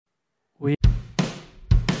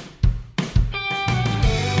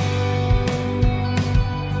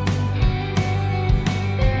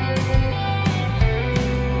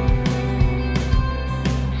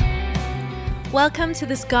Welcome to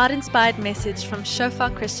this God-inspired message from Shofar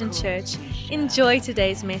Christian Church. Enjoy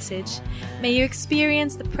today's message. May you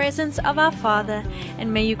experience the presence of our Father,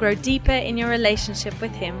 and may you grow deeper in your relationship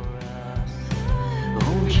with Him.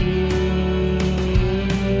 Oh, Jesus,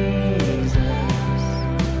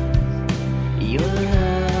 your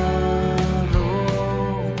love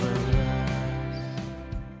over us.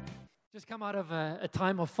 Just come out of a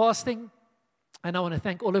time of fasting, and I want to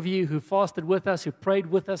thank all of you who fasted with us, who prayed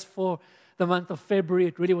with us for the month of February.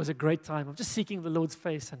 It really was a great time of just seeking the Lord's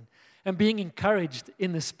face and being encouraged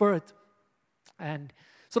in the Spirit. And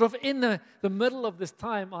sort of in the middle of this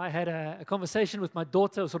time, I had a conversation with my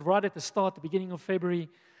daughter, sort of right at the start, the beginning of February,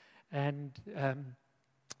 and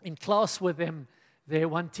in class with them, their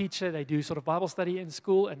one teacher, they do sort of Bible study in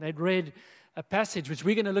school, and they'd read a passage which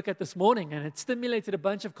we're going to look at this morning, and it stimulated a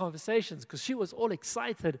bunch of conversations because she was all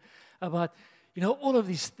excited about, all of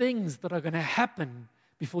these things that are going to happen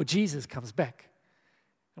before Jesus comes back.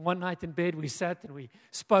 And one night in bed, we sat and we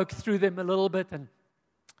spoke through them a little bit, and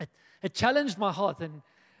it challenged my heart, and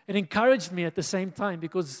it encouraged me at the same time,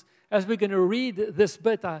 because as we're going to read this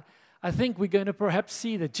bit, I think we're going to perhaps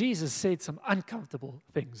see that Jesus said some uncomfortable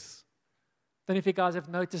things. Don't know if you guys have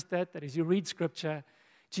noticed that as you read Scripture,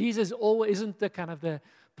 Jesus always isn't the kind of the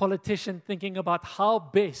politician thinking about how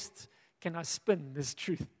best can I spin this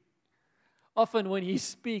truth. Often when he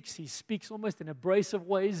speaks almost in abrasive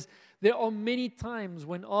ways. There are many times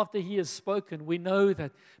when after he has spoken, we know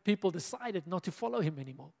that people decided not to follow him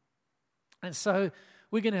anymore. And so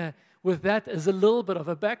we're going to, with that as a little bit of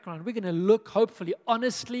a background, we're going to look hopefully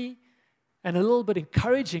honestly and a little bit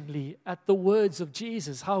encouragingly at the words of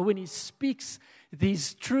Jesus, how when he speaks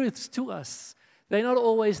these truths to us, they're not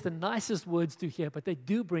always the nicest words to hear, but they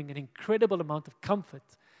do bring an incredible amount of comfort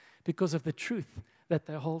because of the truth that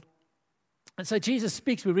they hold. And so Jesus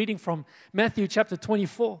speaks. We're reading from Matthew chapter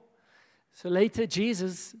 24. So later,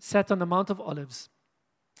 Jesus sat on the Mount of Olives.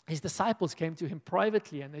 His disciples came to him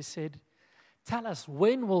privately and they said, "Tell us,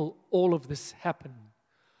 when will all of this happen?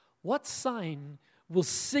 What sign will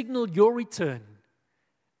signal your return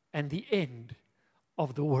and the end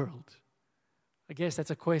of the world?" I guess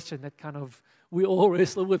that's a question that kind of we all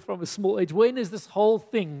wrestle with from a small age. When is this whole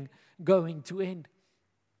thing going to end?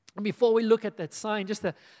 And before we look at that sign, just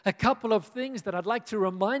a couple of things that I'd like to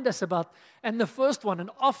remind us about. And the first one, and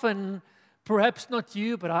often, perhaps not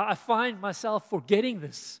you, but I find myself forgetting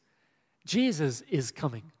this. Jesus is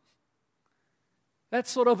coming.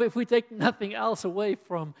 That's sort of, if we take nothing else away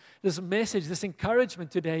from this message, this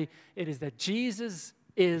encouragement today, it is that Jesus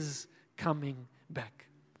is coming back.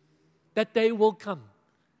 That day will come.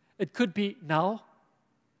 It could be now,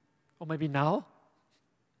 or maybe now,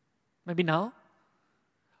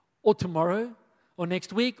 or tomorrow, or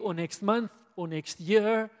next week, or next month, or next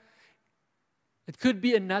year. It could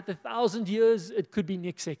be another 1,000 years. It could be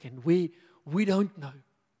next second. We don't know.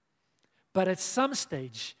 But at some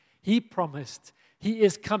stage, He promised He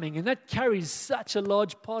is coming. And that carries such a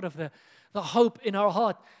large part of the hope in our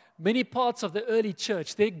heart. Many parts of the early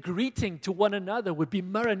church, their greeting to one another would be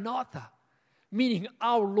Maranatha, meaning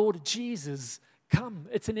our Lord Jesus come.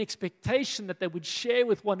 It's an expectation that they would share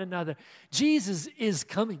with one another. Jesus is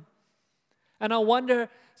coming. And I wonder,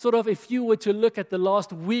 sort of, if you were to look at the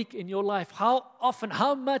last week in your life, how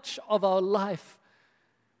much of our life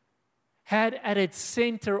had at its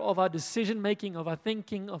center of our decision-making, of our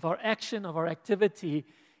thinking, of our action, of our activity,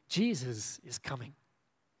 Jesus is coming.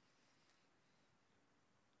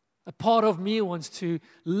 A part of me wants to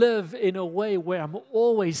live in a way where I'm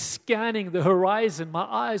always scanning the horizon. My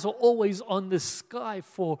eyes are always on the sky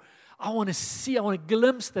I want to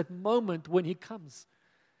glimpse that moment when He comes.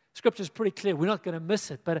 Scripture is pretty clear. We're not going to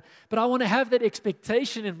miss it. But I want to have that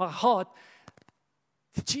expectation in my heart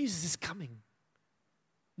that Jesus is coming.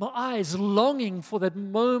 My eyes longing for that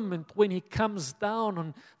moment when He comes down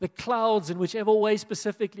on the clouds, in whichever way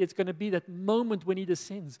specifically it's going to be, that moment when He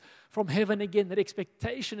descends from heaven again, that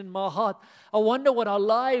expectation in my heart. I wonder what our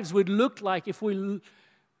lives would look like if we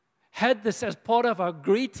had this as part of our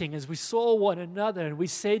greeting, as we saw one another and we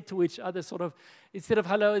said to each other sort of, instead of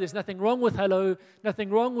hello, there's nothing wrong with hello, nothing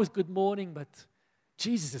wrong with good morning, but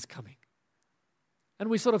Jesus is coming. And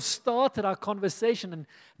we sort of started our conversation, and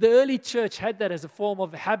the early church had that as a form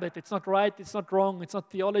of a habit. It's not right, it's not wrong, it's not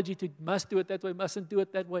theology to must do it that way, mustn't do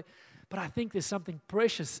it that way. But I think there's something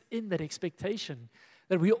precious in that expectation,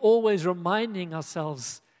 that we're always reminding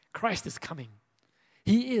ourselves, Christ is coming.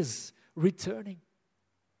 He is returning.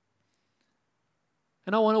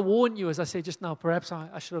 And I want to warn you, as I said just now, perhaps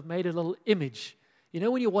I should have made a little image.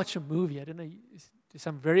 When you watch a movie, I don't know, to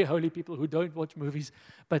some very holy people who don't watch movies,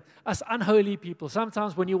 but us unholy people,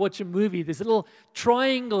 sometimes when you watch a movie, there's a little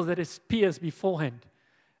triangle that appears beforehand,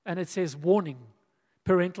 and it says, warning,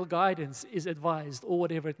 parental guidance is advised, or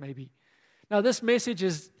whatever it may be. Now, this message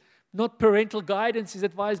is not parental guidance is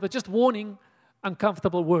advised, but just warning,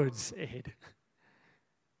 uncomfortable words ahead.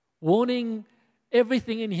 Warning,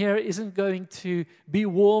 everything in here isn't going to be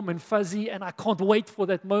warm and fuzzy, and I can't wait for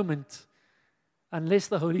that moment unless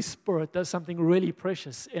the Holy Spirit does something really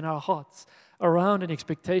precious in our hearts around an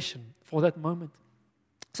expectation for that moment.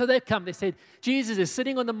 So they've come, they said, Jesus is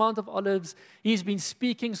sitting on the Mount of Olives. He's been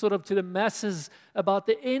speaking sort of to the masses about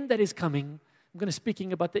the end that is coming. I'm going to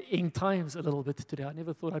speaking about the end times a little bit today. I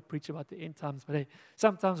never thought I'd preach about the end times, but hey,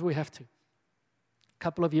 sometimes we have to. A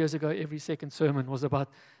couple of years ago, every second sermon was about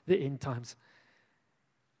the end times.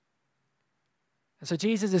 And so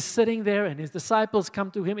Jesus is sitting there, and his disciples come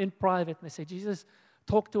to him in private, and they say, Jesus,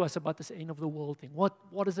 talk to us about this end of the world thing.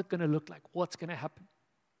 What is it going to look like? What's going to happen?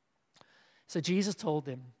 So Jesus told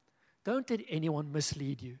them, don't let anyone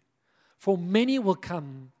mislead you, for many will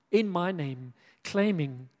come in my name,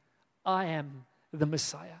 claiming I am the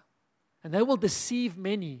Messiah. And they will deceive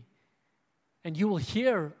many, and you will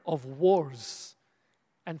hear of wars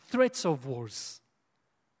and threats of wars.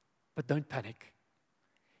 But don't panic.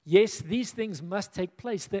 Yes, these things must take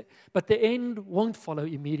place, but the end won't follow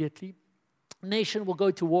immediately. Nation will go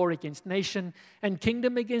to war against nation, and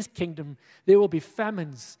kingdom against kingdom. There will be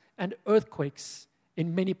famines and earthquakes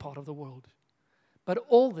in many parts of the world. But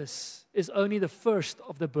all this is only the first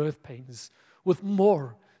of the birth pains, with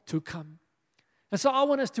more to come. And so I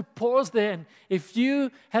want us to pause there, and if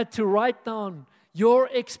you had to write down your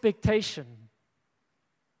expectation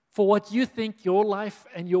for what you think your life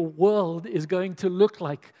and your world is going to look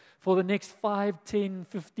like for the next 5, 10,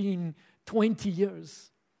 15, 20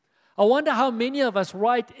 years. I wonder how many of us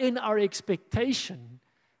write in our expectation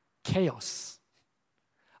chaos.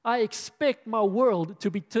 I expect my world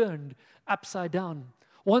to be turned upside down.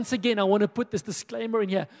 Once again, I want to put this disclaimer in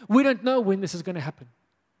here. We don't know when this is going to happen.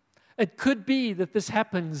 It could be that this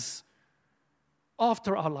happens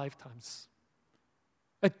after our lifetimes.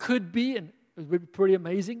 It could be, and it would be pretty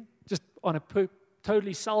amazing, just on a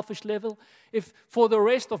totally selfish level, if for the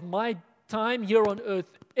rest of my time here on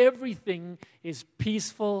earth, everything is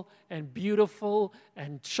peaceful and beautiful,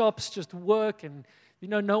 and shops just work, and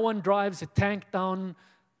no one drives a tank down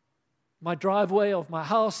my driveway of my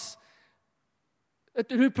house. It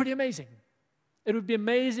would be pretty amazing. It would be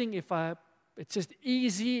amazing if it's just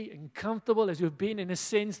easy and comfortable as you've been in a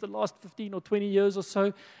sense the last 15 or 20 years or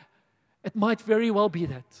so. It might very well be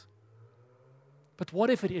that. But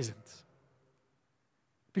what if it isn't?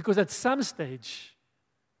 Because at some stage,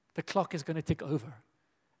 the clock is going to tick over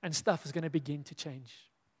and stuff is going to begin to change.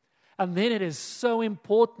 And then it is so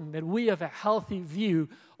important that we have a healthy view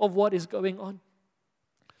of what is going on.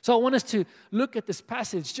 So I want us to look at this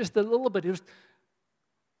passage just a little bit. It was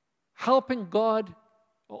helping God,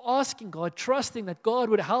 or asking God, trusting that God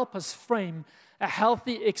would help us frame a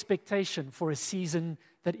healthy expectation for a season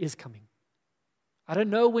that is coming. I don't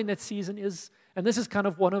know when that season is, and this is kind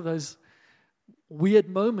of one of those weird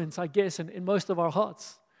moments, I guess, in most of our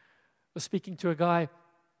hearts. I was speaking to a guy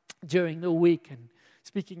during the week and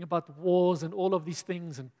speaking about wars and all of these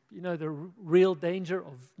things, and the real danger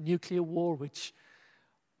of nuclear war, which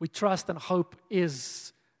we trust and hope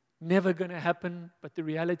is never going to happen, but the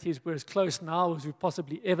reality is we're as close now as we've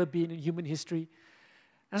possibly ever been in human history.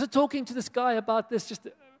 And so talking to this guy about this, just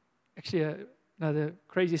actually another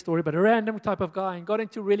crazy story, but a random type of guy, and got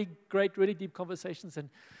into really great, really deep conversations. And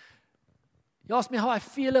he asked me how I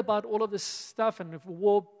feel about all of this stuff, and if a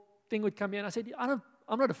war thing would come in. I said, I'm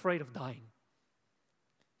not afraid of dying.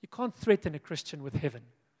 You can't threaten a Christian with heaven.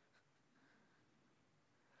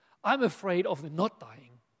 I'm afraid of the not dying,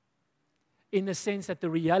 in the sense that the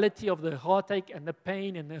reality of the heartache and the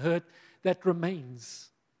pain and the hurt that remains,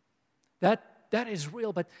 that is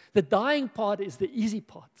real. But the dying part is the easy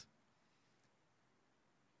part.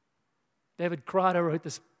 David Crowder wrote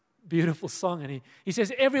this beautiful song, and he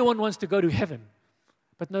says, everyone wants to go to heaven,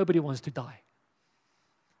 but nobody wants to die.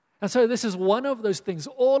 And so this is one of those things.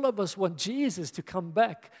 All of us want Jesus to come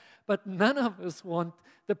back, but none of us want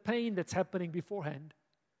the pain that's happening beforehand.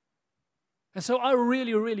 And so I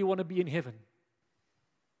really, really want to be in heaven.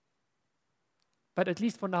 But at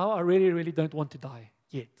least for now, I really, really don't want to die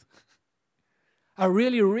yet. I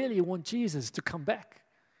really, really want Jesus to come back.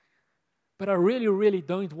 But I really, really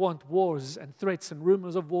don't want wars and threats and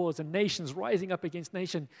rumors of wars and nations rising up against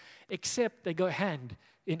nation, except they go hand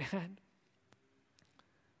in hand.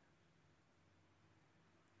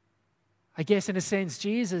 I guess in a sense,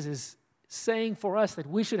 Jesus is saying for us that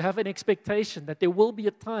we should have an expectation that there will be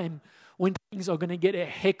a time when things are going to get a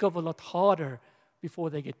heck of a lot harder before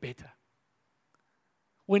they get better.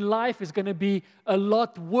 When life is going to be a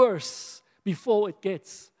lot worse before it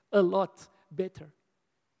gets a lot better.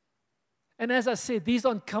 And as I said, these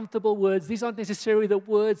aren't comfortable words. These aren't necessarily the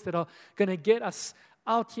words that are going to get us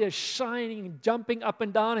out here shining, jumping up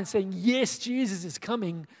and down and saying, yes, Jesus is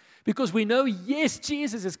coming. Because we know, yes,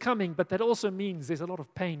 Jesus is coming, but that also means there's a lot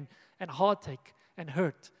of pain and heartache and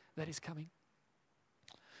hurt that is coming.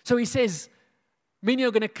 So he says, many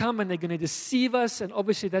are going to come and they're going to deceive us, and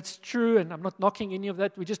obviously that's true, and I'm not knocking any of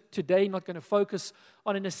that. We're just today not going to focus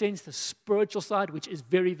on, in a sense, the spiritual side, which is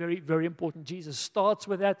very, very, very important. Jesus starts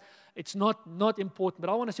with that. It's not important, but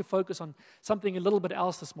I want us to focus on something a little bit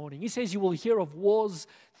else this morning. He says you will hear of wars,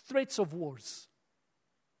 threats of wars.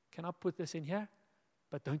 Can I put this in here?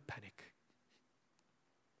 But don't panic.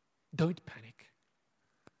 Don't panic.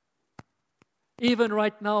 Even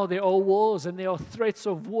right now, there are wars and there are threats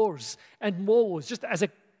of wars and more wars, just as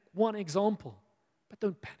one example. But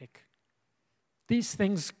don't panic. These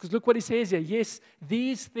things, because look what he says here. Yes,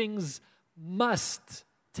 these things must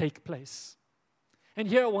take place. And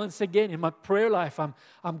here, once again, in my prayer life,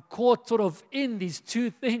 I'm caught sort of in these two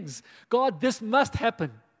things. God, this must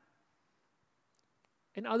happen.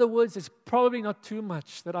 In other words, there's probably not too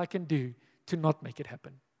much that I can do to not make it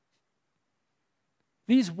happen.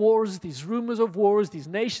 These wars, these rumors of wars, these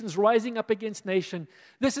nations rising up against nation,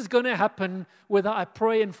 this is going to happen whether I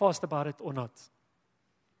pray and fast about it or not.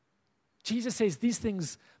 Jesus says these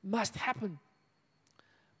things must happen.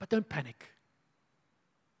 But don't panic.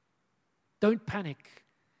 Don't panic.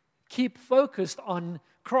 Keep focused on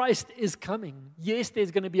Christ is coming. Yes,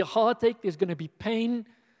 there's going to be a heartache, there's going to be pain.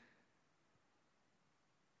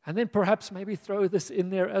 And then perhaps maybe throw this in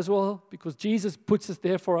there as well, because Jesus puts it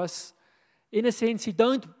there for us. In a sense,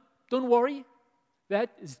 don't worry. That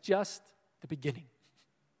is just the beginning.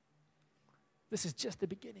 This is just the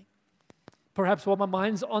beginning. Perhaps while my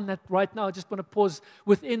mind's on that right now, I just want to pause.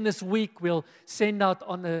 Within this week, we'll send out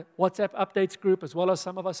on the WhatsApp updates group as well as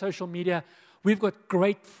some of our social media. We've got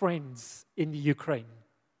great friends in the Ukraine.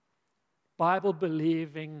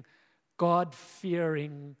 Bible-believing,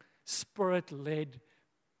 God-fearing, Spirit-led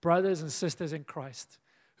brothers and sisters in Christ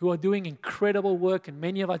who are doing incredible work, and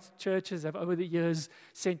many of our churches have over the years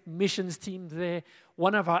sent missions teams there.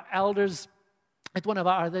 One of our elders at one of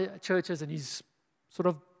our other churches, and he's sort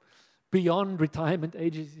of beyond retirement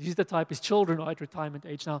age. He's the type, his children are at retirement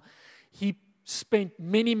age now. He spent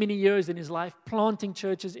many, many years in his life planting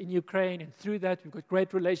churches in Ukraine, and through that we've got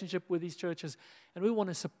great relationship with these churches, and we want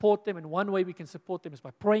to support them, and one way we can support them is by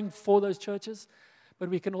praying for those churches. But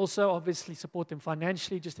we can also obviously support them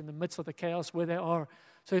financially just in the midst of the chaos where they are.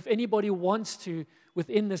 So if anybody wants to,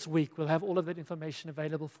 within this week, we'll have all of that information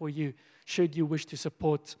available for you should you wish to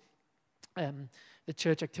support the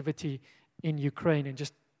church activity in Ukraine. And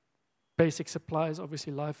just basic supplies.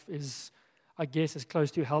 Obviously life is, I guess, as close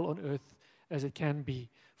to hell on earth as it can be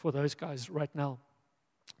for those guys right now.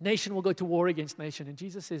 Nation will go to war against nation. And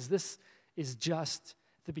Jesus says this is just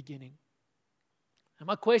the beginning. And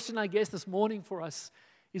my question, I guess, this morning for us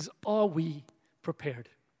is, are we prepared?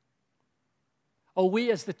 Are we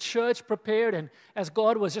as the church prepared? And as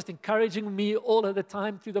God was just encouraging me all of the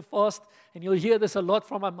time through the fast, and you'll hear this a lot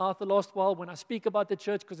from my mouth the last while when I speak about the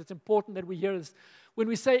church, because it's important that we hear this. When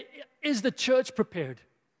we say, is the church prepared?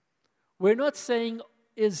 We're not saying,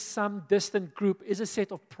 is some distant group, is a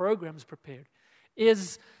set of programs prepared?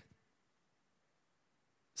 Is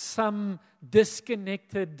some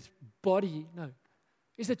disconnected body? No.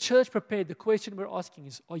 Is the church prepared? The question we're asking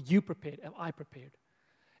is, are you prepared? Am I prepared?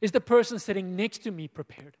 Is the person sitting next to me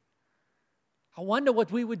prepared? I wonder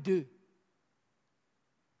what we would do.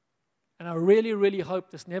 And I really, really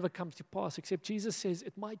hope this never comes to pass, except Jesus says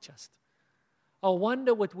it might just. I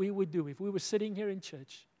wonder what we would do if we were sitting here in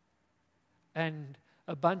church and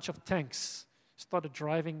a bunch of tanks started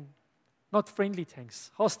driving, not friendly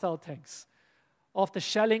tanks, hostile tanks, after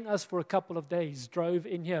shelling us for a couple of days, drove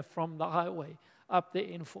in here from the highway up the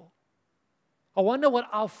N4. I wonder what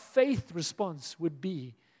our faith response would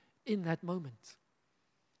be in that moment.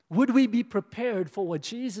 Would we be prepared for what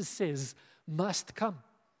Jesus says must come?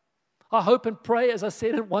 I hope and pray, as I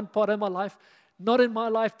said in one part of my life, not in my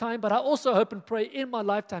lifetime, but I also hope and pray in my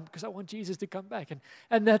lifetime because I want Jesus to come back.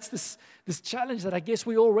 And that's this challenge that I guess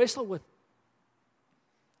we all wrestle with.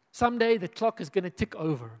 Someday the clock is going to tick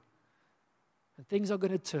over and things are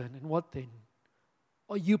going to turn. And what then?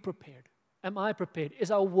 Are you prepared? Am I prepared? Is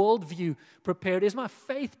our worldview prepared? Is my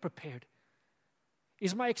faith prepared?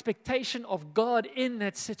 Is my expectation of God in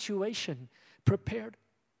that situation prepared?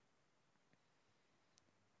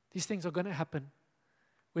 These things are going to happen.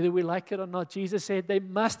 Whether we like it or not, Jesus said they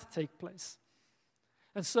must take place.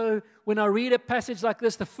 And so when I read a passage like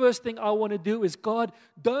this, the first thing I want to do is, God,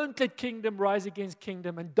 don't let kingdom rise against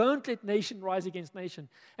kingdom, and don't let nation rise against nation.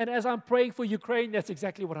 And as I'm praying for Ukraine, that's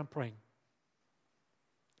exactly what I'm praying.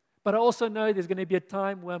 But I also know there's going to be a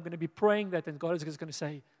time where I'm going to be praying that, and God is just going to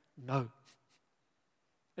say, no,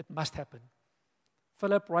 it must happen.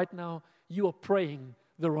 Philip, right now, you are praying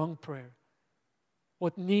the wrong prayer.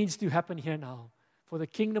 What needs to happen here now, for the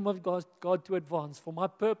kingdom of God to advance, for my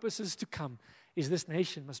purposes to come, is this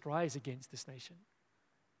nation must rise against this nation.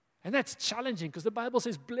 And that's challenging because the Bible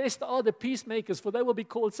says, blessed are the peacemakers, for they will be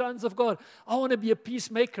called sons of God. I want to be a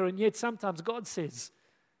peacemaker, and yet sometimes God says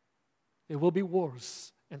there will be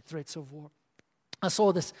wars and threats of war. I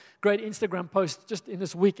saw this great Instagram post just in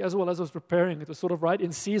this week as well as I was preparing. It was sort of right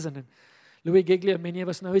in season. And Louis Giglia, many of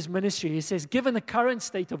us know his ministry. He says, given the current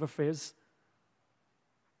state of affairs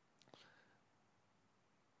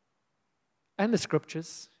and the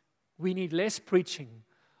scriptures, we need less preaching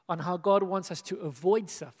on how God wants us to avoid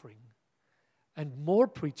suffering and more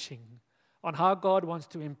preaching on how God wants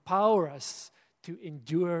to empower us to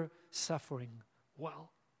endure suffering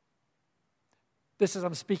well. This, as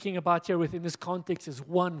I'm speaking about here within this context, is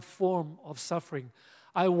one form of suffering.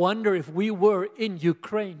 I wonder if we were in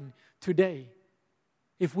Ukraine today,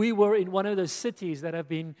 if we were in one of those cities that have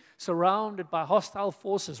been surrounded by hostile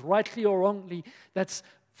forces, rightly or wrongly, that's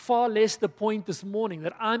far less the point this morning,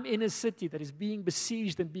 that I'm in a city that is being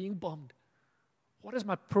besieged and being bombed. What does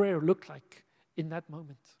my prayer look like in that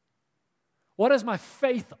moment? What does my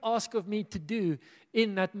faith ask of me to do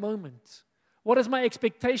in that moment? What is my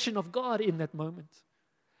expectation of God in that moment?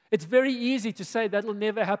 It's very easy to say that'll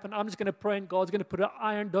never happen. I'm just going to pray and God's going to put an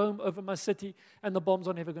iron dome over my city and the bombs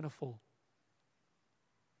are never going to fall.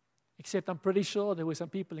 Except I'm pretty sure there were some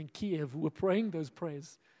people in Kiev who were praying those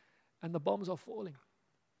prayers and the bombs are falling.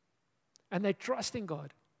 And they're trusting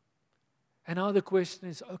God. And now the question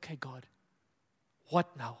is, okay, God,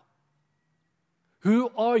 what now?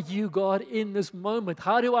 Who are you, God, in this moment?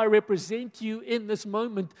 How do I represent you in this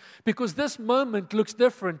moment? Because this moment looks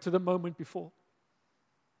different to the moment before.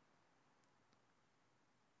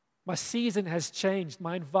 My season has changed.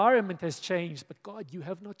 My environment has changed. But God, you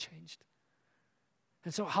have not changed.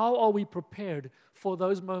 And so how are we prepared for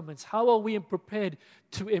those moments? How are we prepared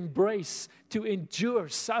to embrace, to endure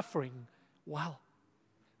suffering? Well,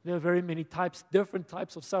 there are very many types, different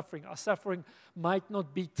types of suffering. Our suffering might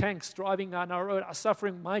not be tanks driving down our road. Our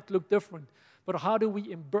suffering might look different. But how do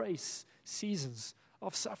we embrace seasons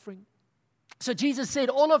of suffering? So Jesus said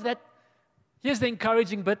all of that. Here's the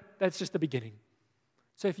encouraging bit. That's just the beginning.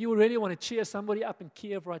 So if you really want to cheer somebody up in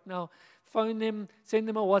Kiev right now, phone them, send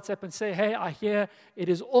them a WhatsApp and say, hey, I hear it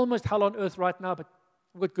is almost hell on earth right now, but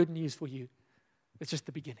I've got good news for you. It's just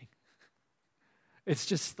the beginning. It's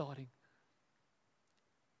just starting.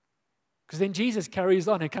 Because then Jesus carries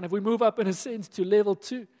on and we move up in a sense to level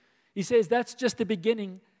 2. He says that's just the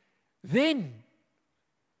beginning. Then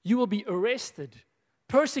you will be arrested,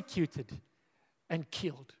 persecuted, and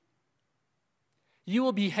killed. You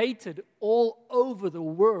will be hated all over the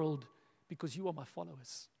world because you are my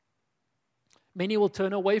followers. Many will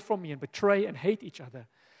turn away from me and betray and hate each other.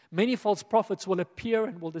 Many false prophets will appear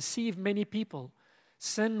and will deceive many people.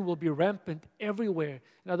 Sin will be rampant everywhere.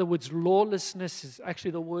 In other words, lawlessness is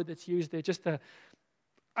actually the word that's used there, just an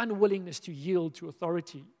unwillingness to yield to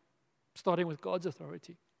authority, starting with God's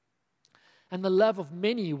authority. And the love of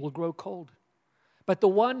many will grow cold. But the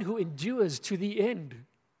one who endures to the end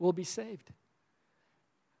will be saved.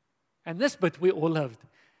 And this bit we all loved.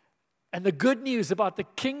 And the good news about the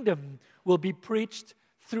kingdom will be preached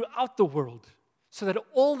throughout the world so that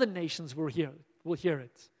all the nations will hear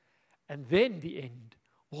it. And then the end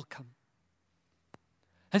will come.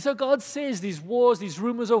 And so God says these wars, these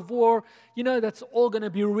rumors of war, that's all going to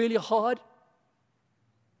be really hard.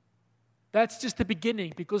 That's just the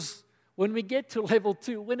beginning, because when we get to level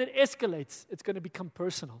 2, when it escalates, it's going to become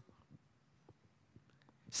personal.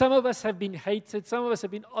 Some of us have been hated. Some of us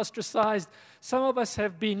have been ostracized. Some of us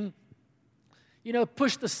have been,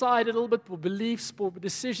 pushed aside a little bit for beliefs, for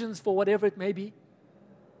decisions, for whatever it may be.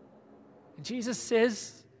 And Jesus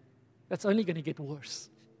says that's only going to get worse.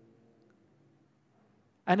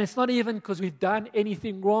 And it's not even because we've done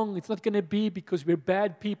anything wrong. It's not going to be because we're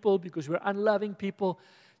bad people, because we're unloving people.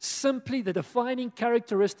 Simply the defining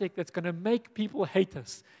characteristic that's going to make people hate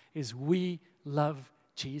us is we love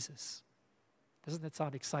Jesus. Doesn't that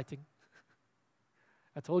sound exciting?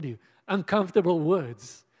 I told you, uncomfortable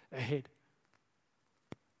words ahead.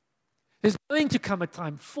 There's going to come a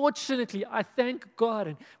time. Fortunately, I thank God.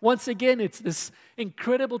 And once again, it's this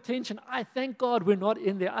incredible tension. I thank God we're not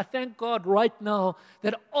in there. I thank God right now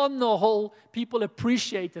that on the whole, people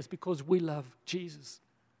appreciate us because we love Jesus.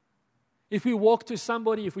 If we walk to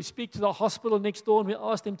somebody, if we speak to the hospital next door and we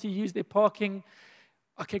ask them to use their parking,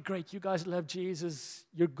 okay, great, you guys love Jesus.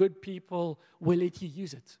 You're good people. We'll let you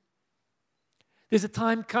use it. There's a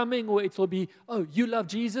time coming where it will be, oh, you love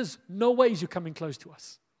Jesus? No ways you're coming close to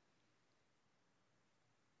us.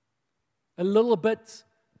 A little bit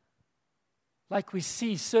like we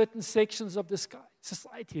see certain sections of this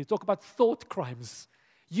society. Talk about thought crimes.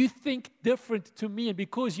 You think different to me, and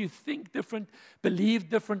because you think different, believe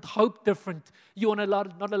different, hope different, you are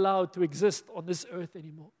not allowed to exist on this earth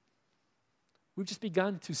anymore. We've just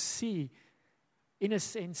begun to see, in a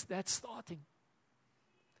sense, that starting.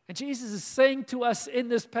 And Jesus is saying to us in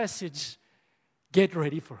this passage, get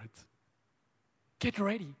ready for it. Get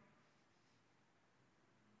ready.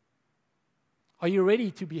 Are you ready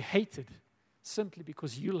to be hated simply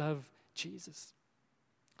because you love Jesus?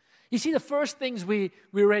 You see, the first things we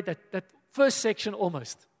read, that first section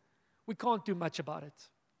almost, we can't do much about it.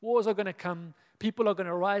 Wars are going to come. People are going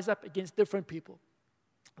to rise up against different people.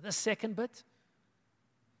 The second bit,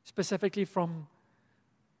 specifically from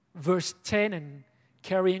verse 10 and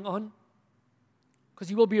carrying on, because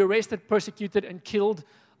you will be arrested, persecuted, and killed.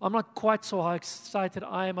 I'm not quite so excited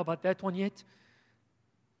I am about that one yet.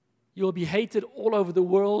 You will be hated all over the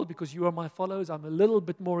world because you are my followers. I'm a little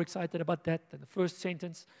bit more excited about that than the first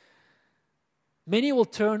sentence. Many will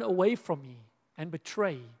turn away from me and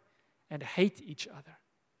betray and hate each other.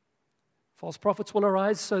 False prophets will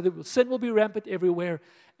arise, so that sin will be rampant everywhere,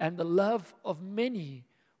 and the love of many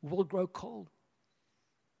will grow cold.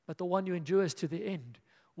 But the one who endures to the end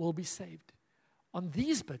will be saved. On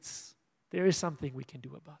these bits, there is something we can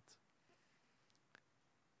do about.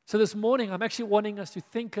 So this morning, I'm actually wanting us to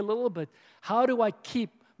think a little bit, how do I keep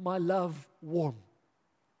my love warm?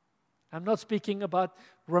 I'm not speaking about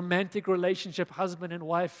romantic relationship, husband and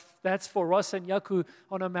wife. That's for Ross and Yaku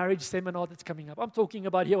on a marriage seminar that's coming up. I'm talking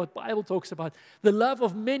about here what the Bible talks about. The love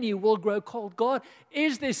of many will grow cold. God,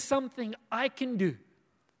 is there something I can do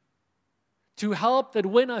to help that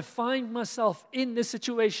when I find myself in this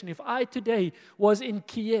situation, if I today was in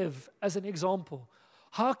Kiev as an example,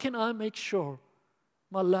 how can I make sure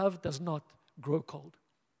my love does not grow cold?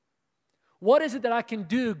 What is it that I can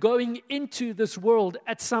do going into this world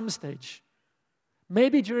at some stage?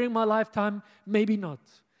 Maybe during my lifetime, maybe not.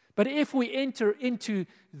 But if we enter into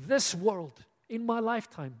this world in my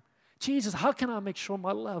lifetime, Jesus, how can I make sure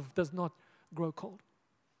my love does not grow cold?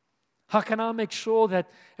 How can I make sure that,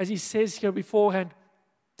 as he says here beforehand,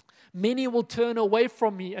 many will turn away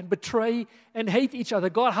from me and betray and hate each other?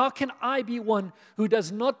 God, how can I be one who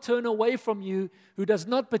does not turn away from you, who does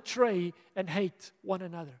not betray and hate one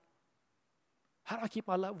another? How do I keep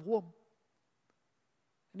my love warm?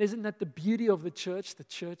 And isn't that the beauty of the church? The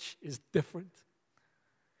church is different.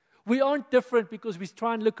 We aren't different because we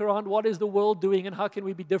try and look around, what is the world doing and how can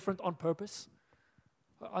we be different on purpose?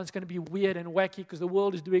 It's going to be weird and wacky because the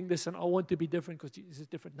world is doing this and I want to be different because Jesus is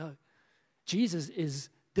different. No, Jesus is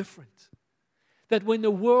different. That when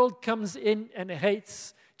the world comes in and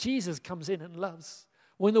hates, Jesus comes in and loves.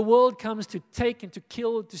 When the world comes to take and to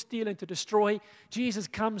kill, to steal and to destroy, Jesus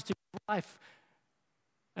comes to give life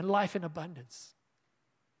and life in abundance.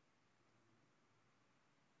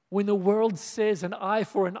 When the world says an eye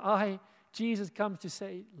for an eye, Jesus comes to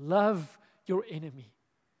say, love your enemy.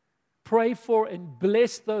 Pray for and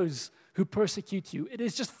bless those who persecute you. It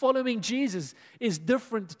is just following Jesus is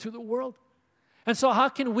different to the world. And so how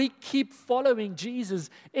can we keep following Jesus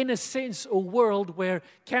in a sense, a world where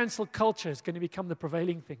cancel culture is going to become the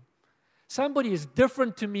prevailing thing? Somebody is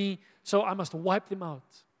different to me, so I must wipe them out.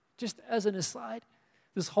 Just as an aside,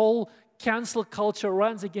 this whole cancel culture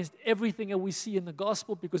runs against everything that we see in the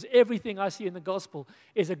gospel, because everything I see in the gospel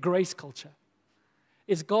is a grace culture.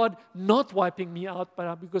 Is God not wiping me out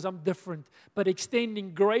because I'm different, but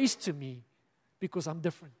extending grace to me because I'm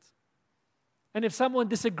different? And if someone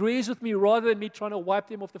disagrees with me, rather than me trying to wipe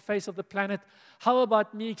them off the face of the planet, how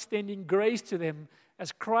about me extending grace to them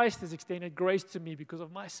as Christ has extended grace to me because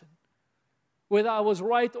of my sin? Whether I was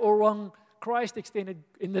right or wrong, Christ extended,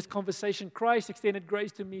 in this conversation, Christ extended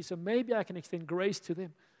grace to me, so maybe I can extend grace to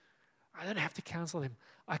them. I don't have to cancel them.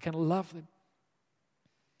 I can love them.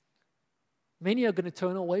 Many are going to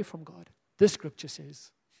turn away from God. This scripture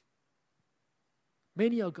says.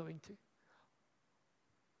 Many are going to.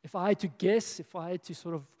 If I had to guess, if I had to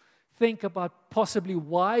sort of think about possibly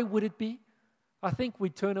why would it be, I think we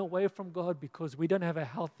turn away from God because we don't have a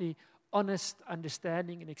healthy, honest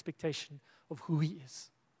understanding and expectation of who He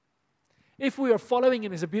is. If we are following him,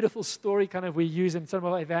 there's a beautiful story kind of we use in some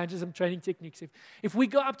of our evangelism training techniques. If we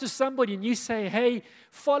go up to somebody and you say, hey,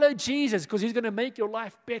 follow Jesus because he's going to make your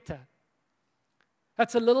life better.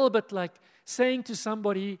 That's a little bit like saying to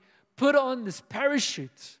somebody, put on this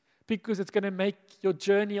parachute because it's going to make your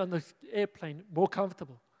journey on the airplane more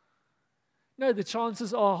comfortable. No, the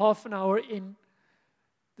chances are half an hour in,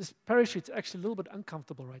 this parachute's actually a little bit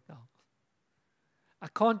uncomfortable right now. I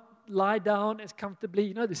can't lie down as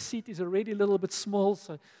comfortably. The seat is already a little bit small,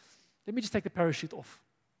 so let me just take the parachute off.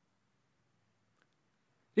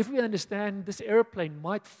 If we understand this airplane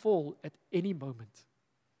might fall at any moment.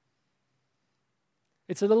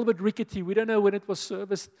 It's a little bit rickety. We don't know when it was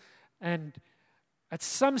serviced, and at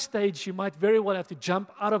some stage you might very well have to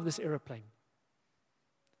jump out of this airplane.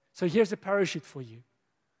 So here's a parachute for you.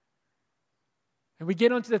 And we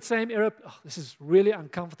get onto that same airplane. Oh, this is really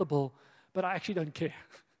uncomfortable, but I actually don't care.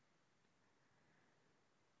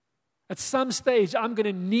 At some stage, I'm going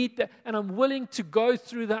to need that, and I'm willing to go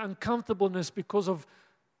through the uncomfortableness because of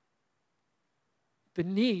the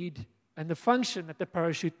need and the function that the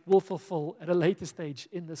parachute will fulfill at a later stage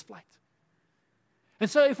in this flight. And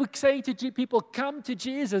so if we say to people, come to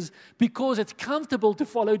Jesus because it's comfortable to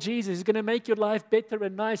follow Jesus, he's going to make your life better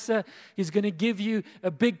and nicer. He's going to give you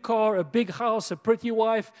a big car, a big house, a pretty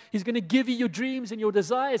wife. He's going to give you your dreams and your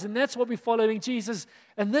desires, and that's what we're following Jesus.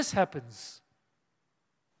 And this happens.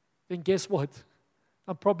 Then guess what?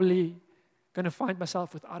 I'm probably going to find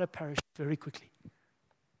myself without a parachute very quickly.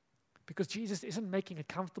 Because Jesus isn't making it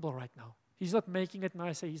comfortable right now. He's not making it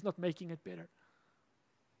nicer. He's not making it better.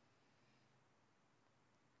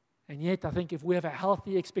 And yet, I think if we have a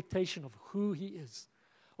healthy expectation of who he is,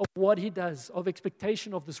 of what he does, of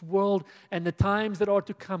expectation of this world and the times that are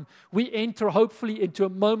to come, we enter hopefully into a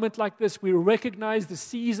moment like this. We recognize the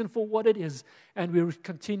season for what it is, and we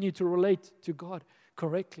continue to relate to God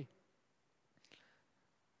correctly.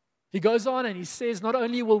 He goes on and he says, not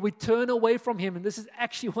only will we turn away from him, and this is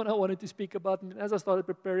actually what I wanted to speak about, and as I started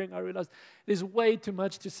preparing, I realized there's way too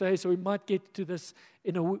much to say, so we might get to this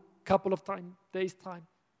in a couple of days' time,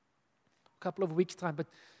 a couple of weeks' time. But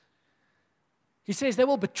he says they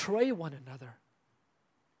will betray one another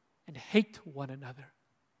and hate one another.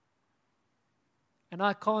 And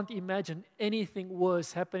I can't imagine anything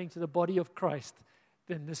worse happening to the body of Christ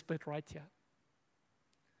than this bit right here.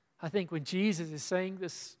 I think when Jesus is saying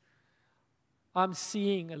this, I'm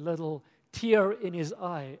seeing a little tear in his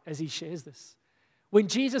eye as he shares this. When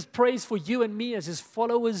Jesus prays for you and me as his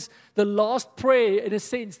followers, the last prayer, in a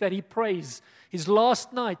sense, that he prays, his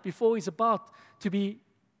last night before he's about to be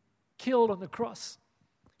killed on the cross,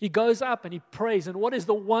 he goes up and he prays. And what is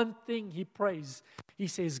the one thing he prays? He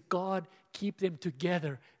says, God, keep them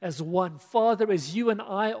together as one. Father, as you and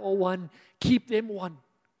I are one, keep them one.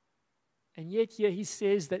 And yet here he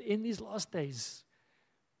says that in these last days,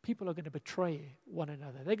 people are going to betray one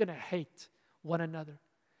another. They're going to hate one another.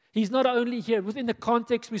 He's not only here, within the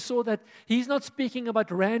context we saw that he's not speaking about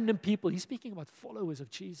random people. He's speaking about followers of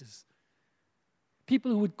Jesus. People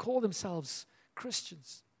who would call themselves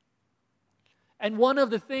Christians. And one of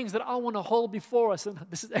the things that I want to hold before us, and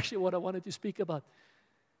this is actually what I wanted to speak about,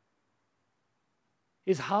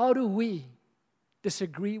 is how do we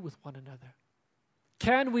disagree with one another?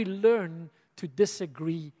 Can we learn to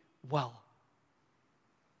disagree well?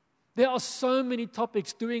 There are so many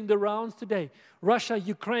topics doing the rounds today. Russia,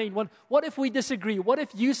 Ukraine. What if we disagree? What if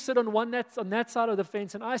you sit on that side of the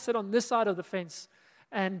fence and I sit on this side of the fence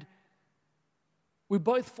and we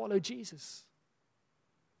both follow Jesus?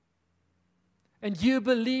 And you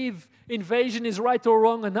believe invasion is right or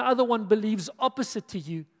wrong and the other one believes opposite to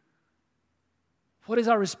you. What is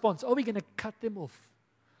our response? Are we going to cut them off?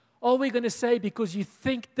 Are we going to say, because you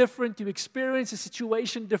think different, you experience a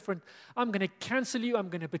situation different, I'm going to cancel you, I'm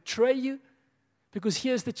going to betray you? Because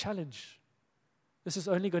here's the challenge. This is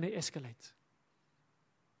only going to escalate.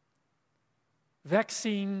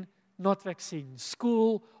 Vaccine, not vaccine.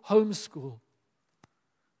 School, homeschool.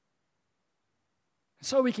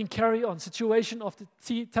 So we can carry on. Situation after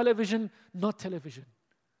television, not television.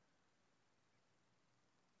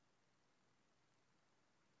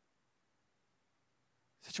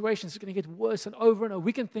 Situations are going to get worse and over.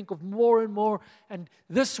 We can think of more and more. And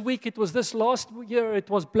this week it was this, last year it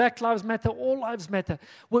was Black Lives Matter, All Lives Matter.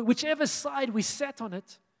 Whichever side we sat on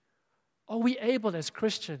it, are we able as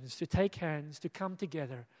Christians to take hands, to come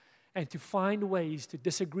together, and to find ways to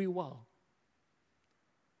disagree well?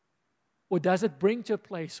 Or does it bring to a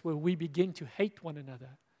place where we begin to hate one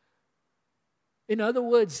another? In other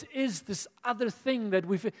words, is this other thing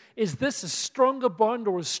is this a stronger bond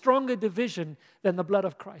or a stronger division than the blood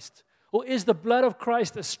of Christ? Or is the blood of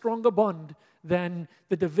Christ a stronger bond than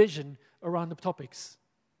the division around the topics.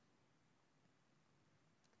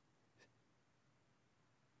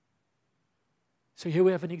 So here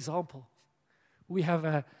we have an example. We have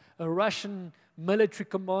a Russian military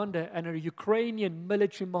commander and a Ukrainian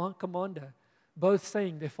military commander, both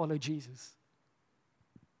saying they follow Jesus.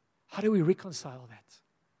 How do we reconcile that?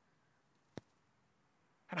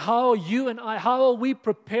 And how are we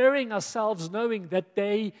preparing ourselves knowing that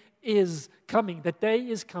day is coming,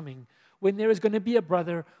 when there is going to be a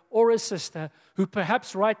brother or a sister who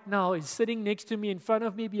perhaps right now is sitting next to me, in front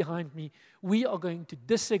of me, behind me. We are going to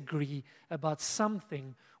disagree about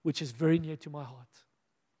something which is very near to my heart.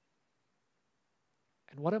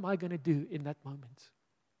 And what am I going to do in that moment?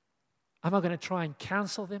 Am I going to try and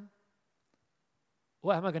cancel them?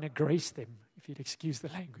 Or am I going to grace them, if you'd excuse the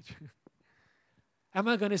language? Am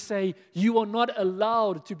I going to say, you are not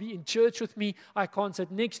allowed to be in church with me, I can't sit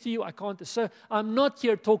next to you, I can't serve? I'm not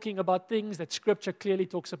here talking about things that Scripture clearly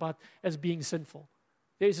talks about as being sinful.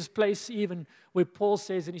 There's this place even where Paul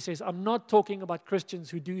says, and he says, I'm not talking about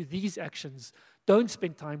Christians who do these actions. Don't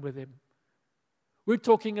spend time with them. We're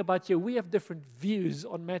talking about here, we have different views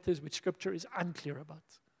on matters which Scripture is unclear about.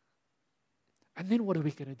 And then what are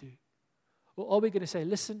we going to do? Or are we going to say,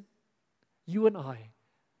 listen, you and I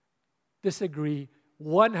disagree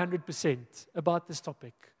 100% about this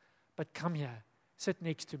topic, but come here, sit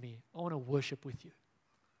next to me. I want to worship with you.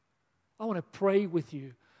 I want to pray with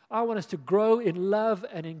you. I want us to grow in love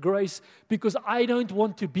and in grace, because I don't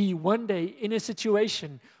want to be one day in a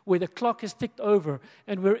situation where the clock has ticked over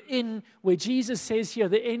and we're in where Jesus says here,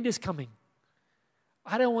 the end is coming.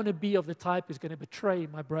 I don't want to be of the type who's going to betray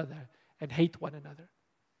my brother and hate one another.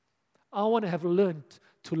 I want to have learned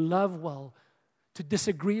to love well, to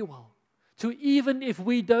disagree well, to even if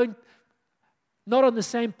we not on the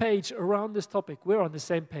same page around this topic, we're on the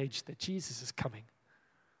same page that Jesus is coming,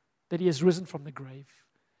 that He has risen from the grave.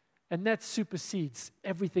 And that supersedes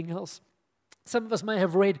everything else. Some of us may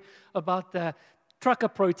have read about the trucker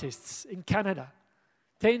protests in Canada.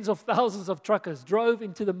 Tens of thousands of truckers drove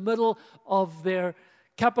into the middle of their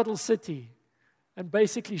capital city and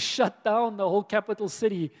basically shut down the whole capital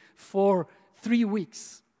city for 3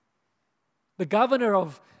 weeks. The governor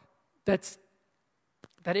of that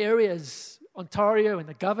area is Ontario, and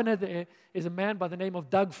the governor there is a man by the name of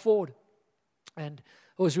Doug Ford. And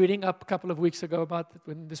I was reading up a couple of weeks ago about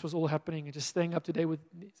when this was all happening and just staying up to date with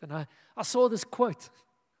this. And I saw this quote.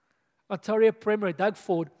 Ontario Premier Doug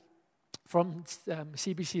Ford from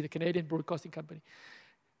CBC, the Canadian Broadcasting Company,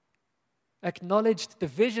 acknowledged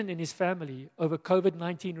division in his family over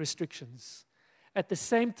COVID-19 restrictions at the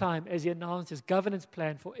same time as he announced his governance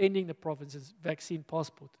plan for ending the province's vaccine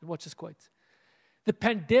passport. And watch this quote. The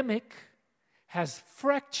pandemic has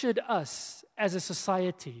fractured us as a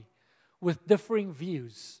society with differing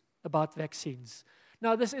views about vaccines.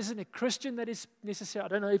 Now, this isn't a Christian that is necessary. I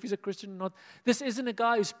don't know if he's a Christian or not. This isn't a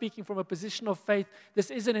guy who's speaking from a position of faith. This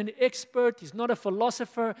isn't an expert. He's not a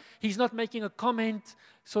philosopher. He's not making a comment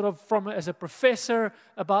sort of as a professor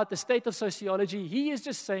about the state of sociology. He is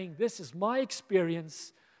just saying, this is my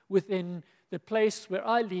experience within the place where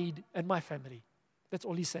I lead and my family. That's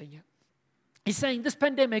all he's saying here. He's saying this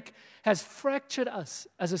pandemic has fractured us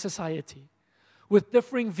as a society with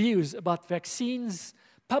differing views about vaccines,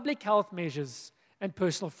 public health measures, and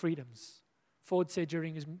personal freedoms, Ford said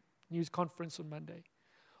during his news conference on Monday.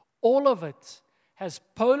 All of it has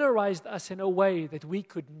polarized us in a way that we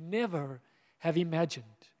could never have imagined.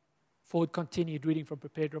 Ford continued, reading from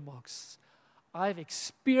prepared remarks. I've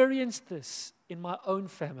experienced this in my own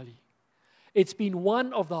family. It's been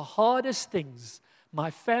one of the hardest things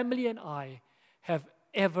my family and I have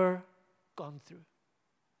ever gone through.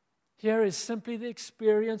 Here is simply the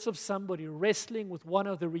experience of somebody wrestling with one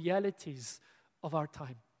of the realities of our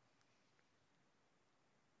time.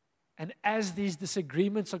 And as these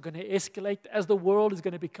disagreements are going to escalate, as the world is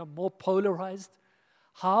going to become more polarized,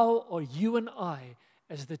 how are you and I,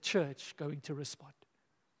 as the church, going to respond?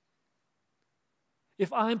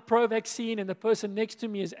 If I'm pro-vaccine and the person next to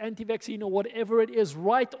me is anti-vaccine or whatever it is,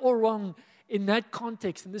 right or wrong in that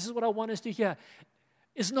context, and this is what I want us to hear,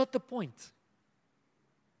 is not the point.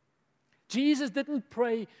 Jesus didn't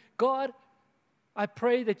pray, God, I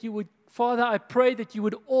pray that you would, Father, I pray that you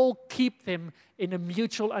would all keep them in a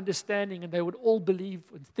mutual understanding and they would all believe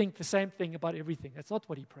and think the same thing about everything. That's not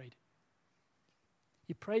what he prayed.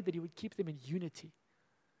 He prayed that he would keep them in unity.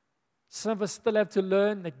 Some of us still have to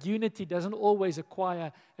learn that unity doesn't always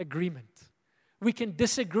acquire agreement. We can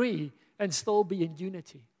disagree and still be in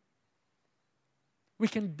unity. We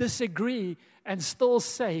can disagree and still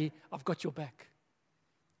say, I've got your back.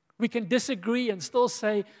 We can disagree and still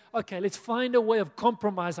say, okay, let's find a way of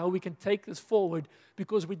compromise how we can take this forward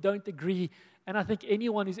because we don't agree. And I think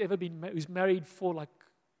anyone who's ever been who's married for like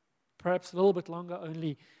perhaps a little bit longer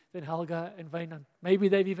only than Helga and Wynand, maybe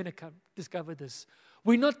they've even discovered this.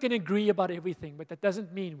 We're not going to agree about everything, but that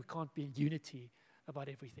doesn't mean we can't be in unity about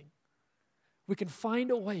everything. We can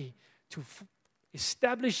find a way to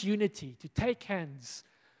establish unity, to take hands,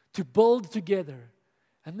 to build together.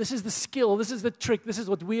 And this is the skill, this is the trick, this is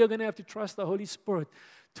what we are going to have to trust the Holy Spirit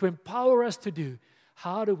to empower us to do.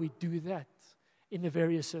 How do we do that in the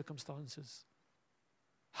various circumstances?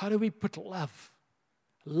 How do we put love,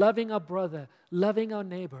 loving our brother, loving our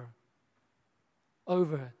neighbor,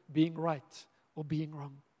 over being right or being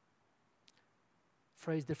wrong?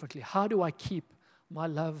 Phrased differently, how do I keep my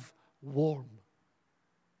love warm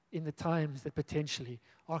in the times that potentially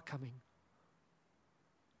are coming?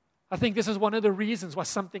 I think this is one of the reasons why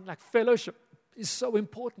something like fellowship is so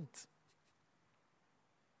important.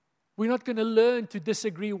 We're not going to learn to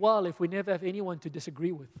disagree well if we never have anyone to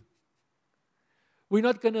disagree with. We're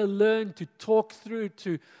not going to learn to talk through,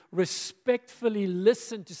 to respectfully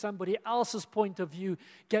listen to somebody else's point of view,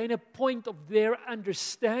 gain a point of their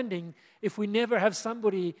understanding if we never have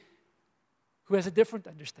somebody who has a different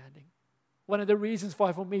understanding. One of the reasons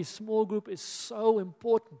why, for me, small group is so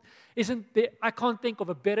important. I can't think of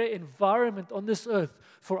a better environment on this earth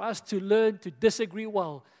for us to learn to disagree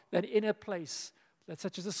well than in a place that's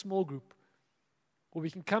such as a small group, where we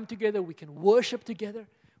can come together, we can worship together,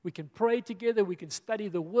 we can pray together, we can study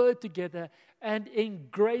the Word together, and in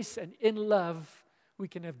grace and in love, we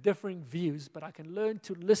can have differing views, but I can learn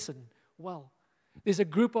to listen well. There's a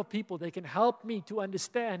group of people that can help me to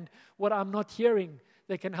understand what I'm not hearing.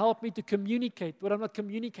 They can help me to communicate what I'm not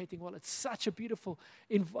communicating well. It's such a beautiful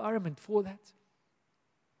environment for that.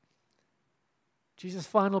 Jesus'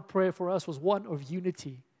 final prayer for us was one of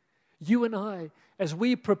unity. You and I, as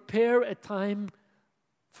we prepare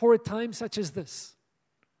for a time such as this,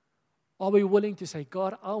 are we willing to say,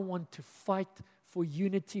 God, I want to fight for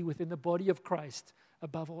unity within the body of Christ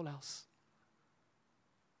above all else?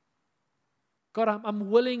 God, I'm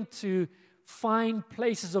willing to find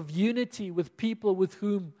places of unity with people with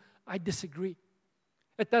whom I disagree.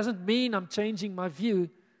 It doesn't mean I'm changing my view,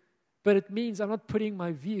 but it means I'm not putting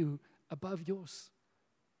my view above yours.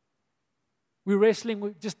 We're wrestling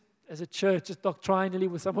with, just as a church, just doctrinally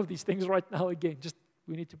with some of these things right now again.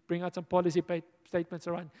 We need to bring out some policy statements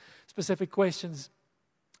around specific questions.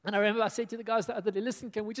 And I remember I said to the guys the other day,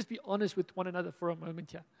 listen, can we just be honest with one another for a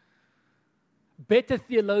moment here? Better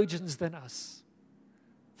theologians than us,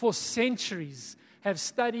 for centuries, have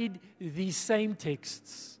studied these same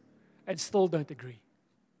texts and still don't agree.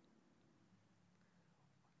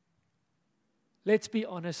 Let's be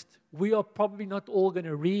honest, we are probably not all going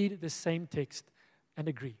to read the same text and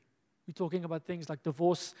agree. We're talking about things like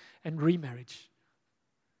divorce and remarriage.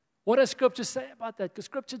 What does Scripture say about that? Because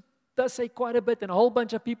Scripture does say quite a bit, and a whole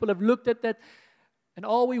bunch of people have looked at that. And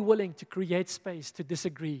are we willing to create space to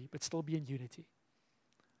disagree but still be in unity?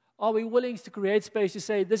 Are we willing to create space to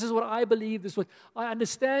say, this is what I believe, this is what I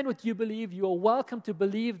understand what you believe, you are welcome to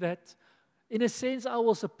believe that. In a sense, I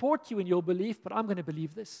will support you in your belief, but I'm going to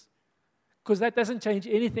believe this. Because that doesn't change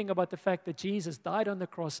anything about the fact that Jesus died on the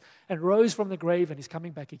cross and rose from the grave and is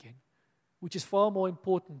coming back again, which is far more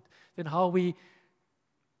important than how we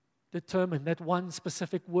determine that one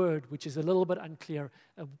specific word, which is a little bit unclear.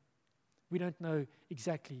 We don't know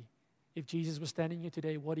exactly if Jesus was standing here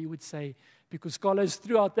today, what he would say, because scholars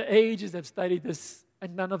throughout the ages have studied this,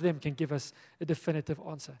 and none of them can give us a definitive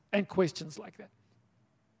answer, and questions like that.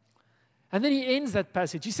 And then he ends that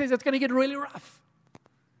passage. He says it's going to get really rough.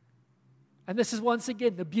 And this is once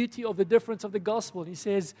again the beauty of the difference of the gospel. He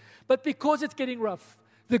says, but because it's getting rough,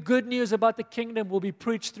 the good news about the kingdom will be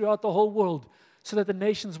preached throughout the whole world so that the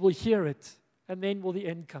nations will hear it, and then will the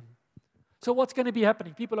end come. So what's going to be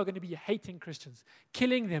happening? People are going to be hating Christians,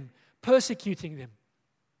 killing them, persecuting them.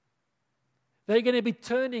 They're going to be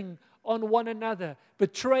turning on one another,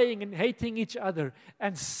 betraying and hating each other.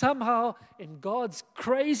 And somehow, in God's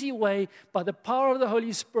crazy way, by the power of the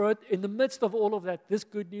Holy Spirit, in the midst of all of that, this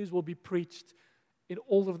good news will be preached in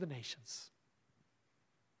all of the nations.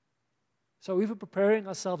 So if we're preparing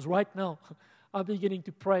ourselves right now, I'm beginning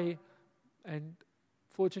to pray, and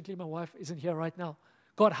fortunately my wife isn't here right now.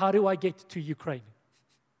 God, how do I get to Ukraine?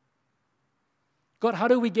 God, how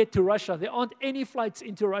do we get to Russia? There aren't any flights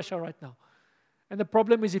into Russia right now. And the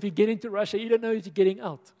problem is if you get into Russia, you don't know if you're getting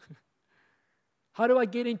out. How do I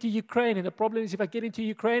get into Ukraine? And the problem is if I get into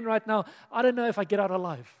Ukraine right now, I don't know if I get out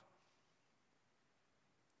alive.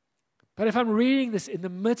 But if I'm reading this in the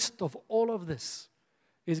midst of all of this,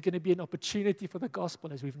 there's going to be an opportunity for the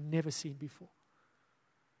gospel as we've never seen before.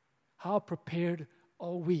 How prepared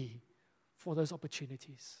are we for those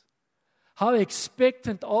opportunities? How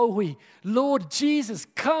expectant are we? Lord Jesus,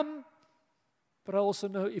 come. But I also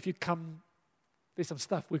know if you come, there's some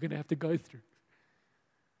stuff we're going to have to go through.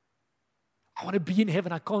 I want to be in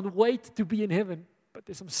heaven. I can't wait to be in heaven. But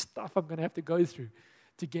there's some stuff I'm going to have to go through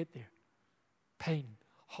to get there. Pain,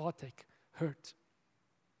 heartache, hurt.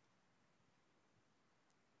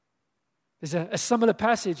 There's a similar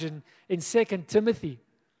passage in 2 Timothy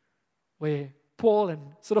where Paul and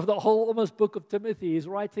sort of the whole almost book of Timothy is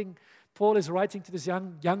writing. Paul is writing to this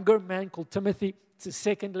younger man called Timothy. It's a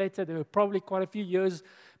second letter. There were probably quite a few years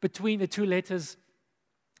between the two letters.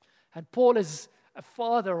 And Paul is a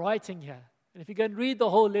father writing here. And if you go and read the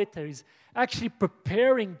whole letter, he's actually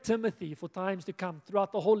preparing Timothy for times to come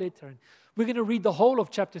throughout the whole letter. And we're going to read the whole of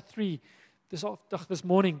chapter 3 this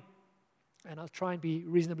morning. And I'll try and be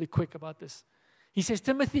reasonably quick about this. He says,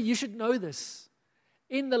 Timothy, you should know this.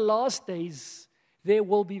 In the last days, there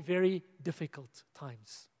will be very difficult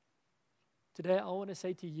times. Today, I want to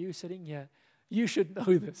say to you sitting here, you should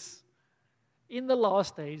know this. In the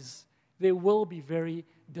last days, there will be very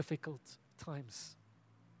difficult times.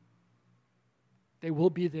 They will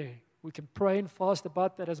be there. We can pray and fast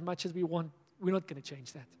about that as much as we want. We're not going to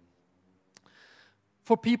change that.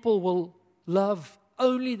 For people will love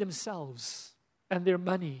only themselves and their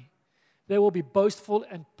money. They will be boastful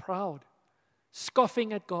and proud,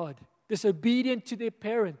 scoffing at God, disobedient to their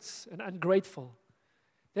parents, and ungrateful.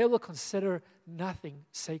 They will consider nothing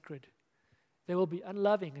sacred. They will be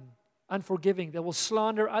unloving and unforgiving. They will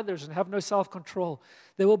slander others and have no self-control.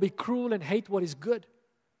 They will be cruel and hate what is good.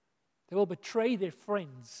 They will betray their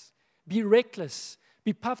friends, be reckless,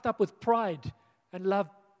 be puffed up with pride, and love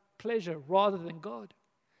pleasure rather than God.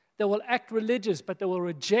 They will act religious, but they will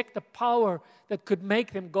reject the power that could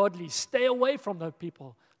make them godly. Stay away from those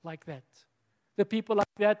people like that. The people like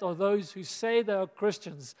that are those who say they are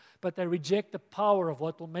Christians, but they reject the power of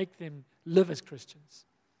what will make them live as Christians.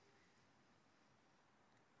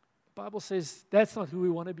 The Bible says that's not who we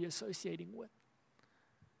want to be associating with.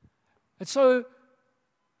 And so,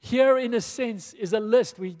 here, in a sense, is a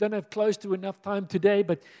list. We don't have close to enough time today,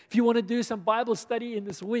 but if you want to do some Bible study in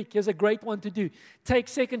this week, here's a great one to do. Take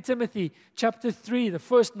 2 Timothy chapter 3, the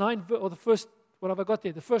first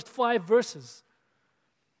 5 verses.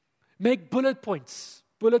 Make bullet points.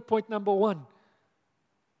 Bullet point number 1,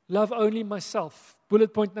 love only myself.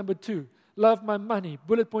 Bullet point number 2, love my money.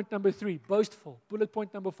 Bullet point number 3, boastful. Bullet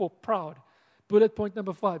point number 4, proud. Bullet point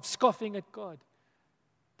number 5, scoffing at God.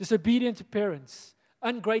 Disobedient to parents.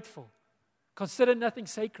 Ungrateful. Consider nothing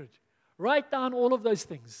sacred. Write down all of those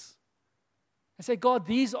things. And say, God,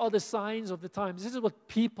 these are the signs of the times. This is what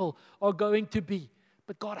people are going to be.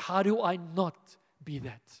 But God, how do I not be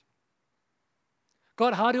that?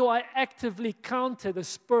 God, how do I actively counter the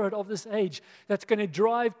spirit of this age that's going to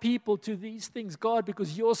drive people to these things? God,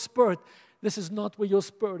 because your spirit, this is not where your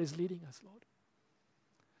spirit is leading us, Lord.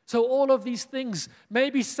 So all of these things,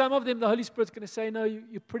 maybe some of them the Holy Spirit's going to say, no,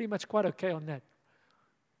 you're pretty much quite okay on that.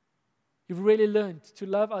 You've really learned to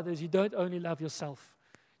love others. You don't only love yourself.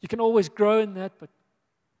 You can always grow in that, but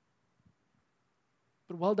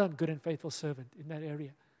well done, good and faithful servant in that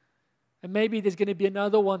area. And maybe there's going to be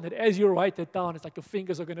another one that as you write it down, it's like your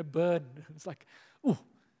fingers are going to burn. It's like, ooh,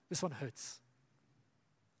 this one hurts.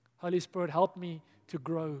 Holy Spirit, help me to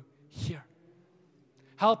grow here.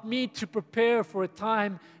 Help me to prepare for a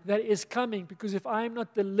time that is coming, because if I'm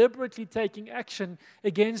not deliberately taking action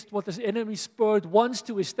against what this enemy spirit wants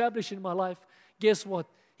to establish in my life, guess what?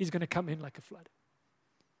 He's going to come in like a flood.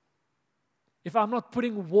 If I'm not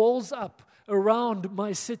putting walls up around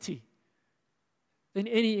my city, then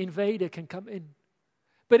any invader can come in.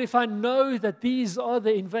 But if I know that these are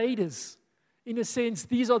the invaders, in a sense,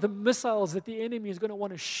 these are the missiles that the enemy is going to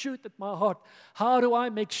want to shoot at my heart, how do I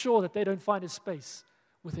make sure that they don't find a space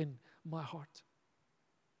within my heart?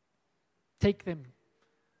 Take them.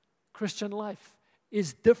 Christian life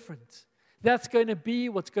is different. That's going to be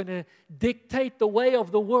what's going to dictate the way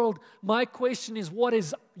of the world. My question is, what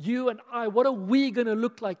is you and I, what are we going to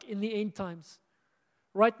look like in the end times?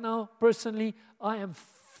 Right now, personally, I am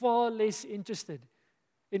far less interested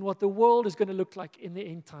in what the world is going to look like in the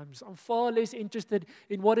end times. I'm far less interested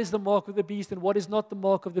in what is the mark of the beast and what is not the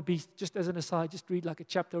mark of the beast. Just as an aside, just read like a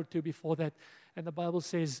chapter or two before that. And the Bible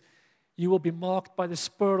says, you will be marked by the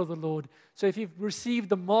Spirit of the Lord. So if you've received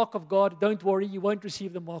the mark of God, don't worry, you won't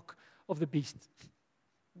receive the mark of the beast.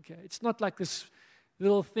 Okay, it's not like this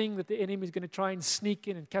little thing that the enemy is going to try and sneak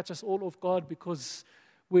in and catch us all off guard because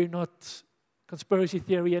we're not conspiracy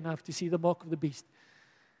theory enough to see the mark of the beast.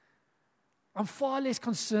 I'm far less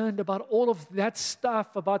concerned about all of that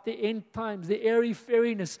stuff, about the end times, the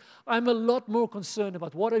airy-fairiness. I'm a lot more concerned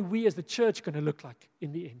about what are we as the church going to look like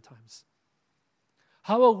in the end times.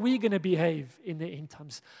 How are we going to behave in the end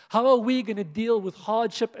times? How are we going to deal with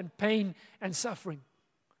hardship and pain and suffering?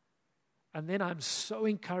 And then I'm so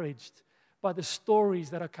encouraged by the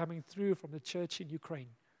stories that are coming through from the church in Ukraine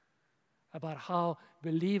about how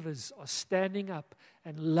believers are standing up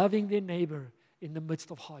and loving their neighbor in the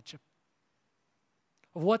midst of hardship.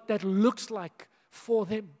 Of what that looks like for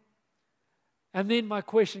them. And then my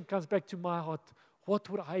question comes back to my heart. What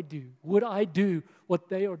would I do? Would I do what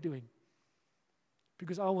they are doing?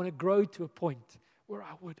 Because I want to grow to a point where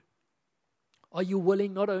I would. Are you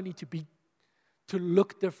willing not only to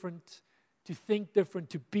look different, to think different,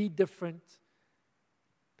 to be different,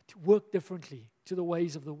 but to work differently to the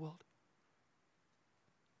ways of the world?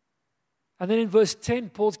 And then in verse 10,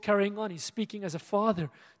 Paul's carrying on. He's speaking as a father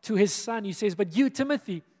to his son. He says, but you,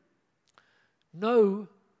 Timothy, know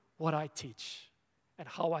what I teach and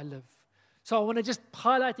how I live. So I want to just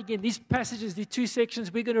highlight again, these passages, the two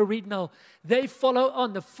sections we're going to read now, they follow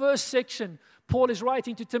on. The first section, Paul is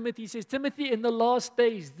writing to Timothy. He says, Timothy, in the last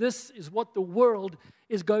days, this is what the world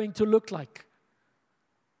is going to look like.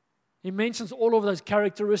 He mentions all of those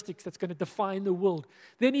characteristics that's going to define the world.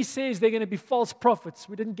 Then he says they're going to be false prophets.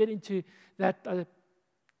 We didn't get into that.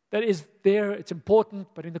 That is there. It's important.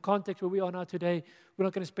 But in the context where we are now today, we're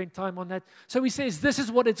not going to spend time on that. So he says this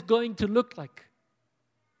is what it's going to look like.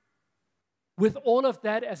 With all of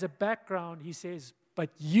that as a background, he says, but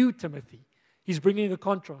you, Timothy, he's bringing a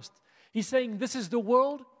contrast. He's saying this is the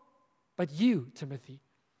world, but you, Timothy,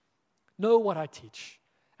 know what I teach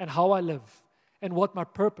and how I live. And what my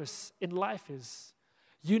purpose in life is.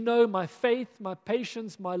 You know my faith, my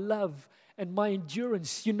patience, my love, and my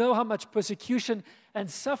endurance. You know how much persecution and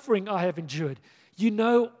suffering I have endured. You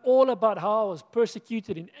know all about how I was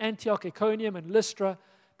persecuted in Antioch, Iconium, and Lystra,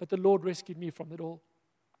 but the Lord rescued me from it all.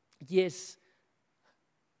 Yes.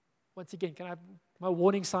 Once again, can I have my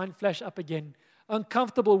warning sign flash up again?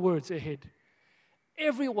 Uncomfortable words ahead.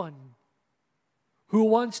 Everyone who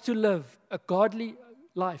wants to live a godly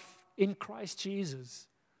life in Christ Jesus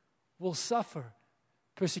will suffer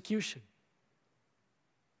persecution.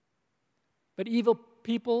 But evil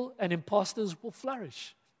people and imposters will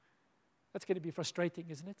flourish. That's going to be frustrating,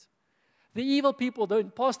 isn't it? The evil people, the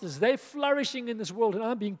imposters, they're flourishing in this world and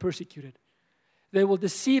are being persecuted. They will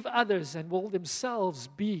deceive others and will themselves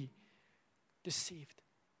be deceived.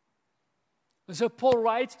 And so Paul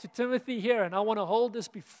writes to Timothy here, and I want to hold this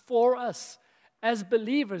before us as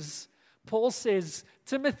believers. Paul says,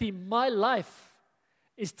 Timothy, my life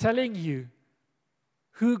is telling you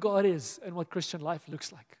who God is and what Christian life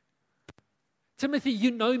looks like. Timothy,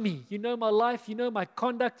 you know me. You know my life. You know my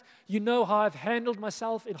conduct. You know how I've handled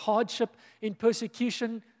myself in hardship, in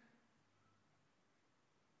persecution.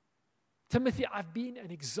 Timothy, I've been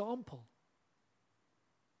an example.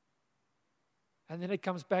 And then it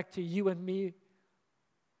comes back to you and me.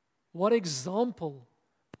 What example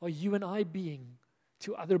are you and I being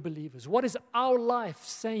to other believers? What is our life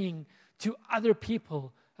saying to other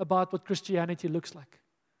people about what Christianity looks like?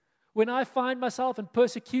 When I find myself in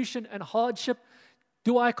persecution and hardship,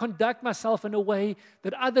 do I conduct myself in a way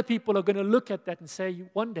that other people are going to look at that and say,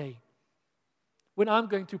 one day, when I'm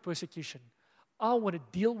going through persecution, I want to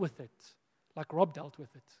deal with it like Rob dealt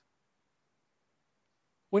with it.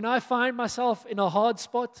 When I find myself in a hard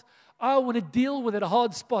spot, I want to deal with a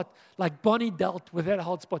hard spot like Bonnie dealt with that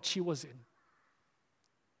hard spot she was in.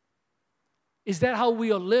 Is that how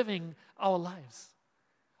we are living our lives?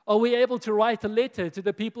 Are we able to write a letter to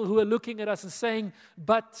the people who are looking at us and saying,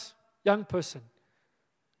 but, young person,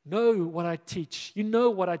 know what I teach. You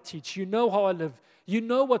know what I teach. You know how I live. You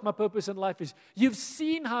know what my purpose in life is. You've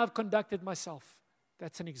seen how I've conducted myself.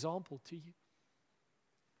 That's an example to you.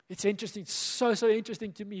 It's interesting, so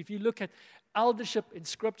interesting to me. If you look at eldership in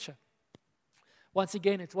Scripture, once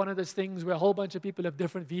again, it's one of those things where a whole bunch of people have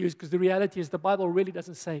different views because the reality is the Bible really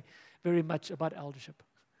doesn't say very much about eldership.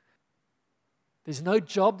 There's no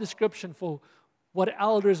job description for what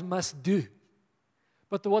elders must do.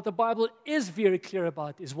 But what the Bible is very clear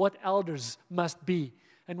about is what elders must be.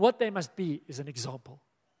 And what they must be is an example.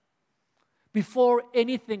 Before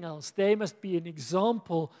anything else, they must be an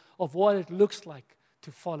example of what it looks like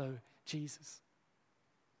to follow Jesus.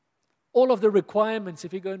 All of the requirements,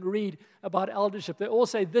 if you go and read about eldership, they all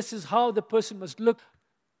say this is how the person must look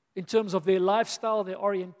in terms of their lifestyle, their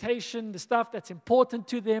orientation, the stuff that's important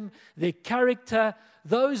to them, their character.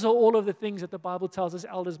 Those are all of the things that the Bible tells us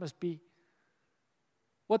elders must be.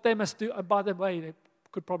 What they must do, and by the way, they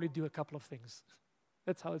could probably do a couple of things.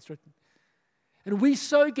 That's how it's written. And we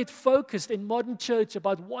so get focused in modern church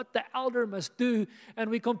about what the elder must do, and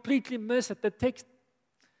we completely miss it. The text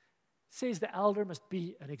says the elder must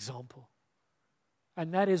be an example.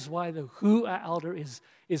 And that is why the who our elder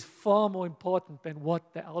is far more important than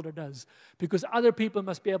what the elder does. Because other people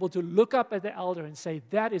must be able to look up at the elder and say,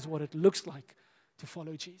 that is what it looks like to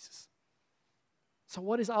follow Jesus. So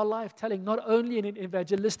what is our life telling, not only in an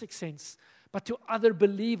evangelistic sense, but to other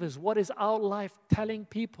believers? What is our life telling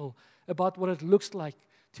people about what it looks like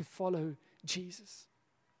to follow Jesus?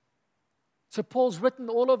 So Paul's written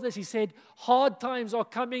all of this. He said, hard times are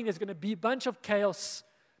coming. There's going to be a bunch of chaos.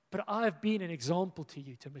 But I've been an example to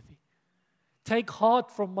you, Timothy. Take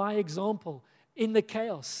heart from my example in the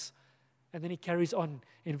chaos. And then he carries on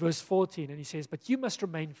in verse 14 and he says, but you must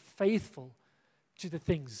remain faithful to the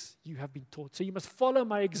things you have been taught. So you must follow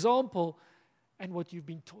my example and what you've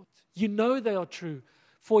been taught. You know they are true,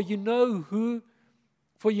 for you know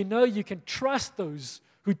you can trust those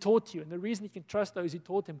who taught you. And the reason he can trust those who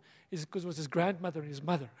taught him is because it was his grandmother and his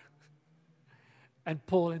mother. And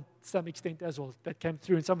Paul, in some extent as well, that came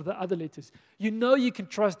through in some of the other letters. You know you can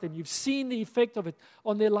trust them. You've seen the effect of it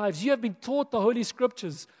on their lives. You have been taught the Holy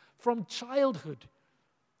Scriptures from childhood.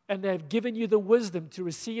 And they have given you the wisdom to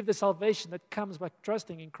receive the salvation that comes by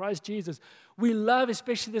trusting in Christ Jesus. We love,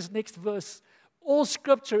 especially this next verse. All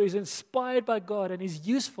Scripture is inspired by God and is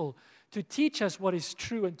useful to teach us what is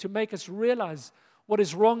true and to make us realize what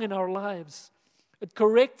is wrong in our lives. It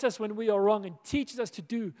corrects us when we are wrong and teaches us to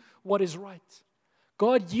do what is right.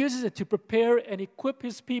 God uses it to prepare and equip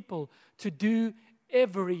His people to do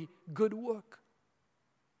every good work.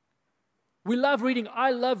 I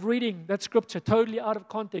love reading that scripture totally out of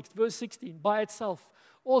context. Verse 16, by itself.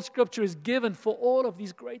 All Scripture is given for all of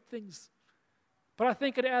these great things. But I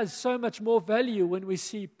think it adds so much more value when we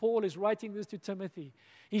see Paul is writing this to Timothy.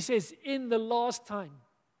 He says, in the last time,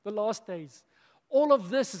 the last days, all of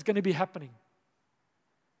this is going to be happening.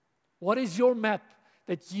 What is your map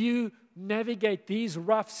that you navigate these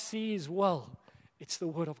rough seas well? It's the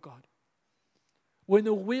Word of God. When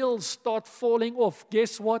the wheels start falling off,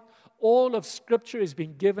 guess what? All of Scripture is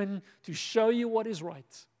being given to show you what is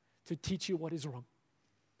right, to teach you what is wrong.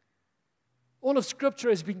 All of Scripture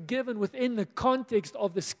has been given within the context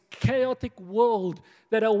of this chaotic world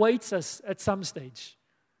that awaits us at some stage.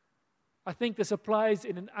 I think this applies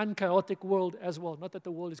in an unchaotic world as well. Not that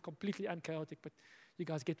the world is completely unchaotic, but you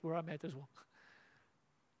guys get where I'm at as well.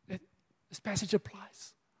 This passage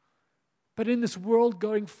applies. But in this world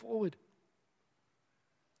going forward,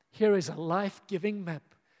 here is a life-giving map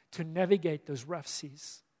to navigate those rough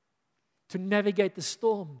seas, to navigate the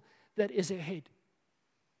storm that is ahead.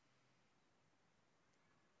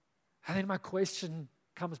 And then my question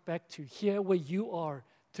comes back to here where you are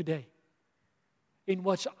today, in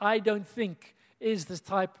what I don't think is this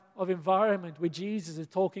type of environment where Jesus is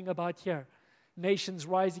talking about here. Nations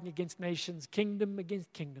rising against nations, kingdom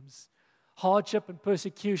against kingdoms, hardship and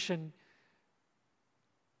persecution.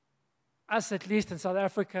 Us, at least in South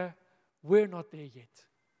Africa, we're not there yet.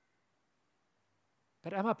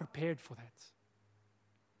 But am I prepared for that?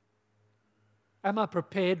 Am I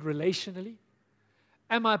prepared relationally?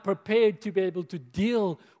 Am I prepared to be able to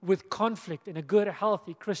deal with conflict in a good,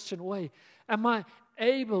 healthy Christian way? Am I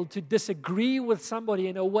able to disagree with somebody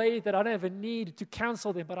in a way that I don't have a need to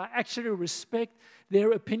counsel them, but I actually respect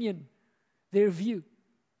their opinion, their view?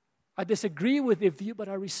 I disagree with their view, but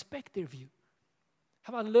I respect their view.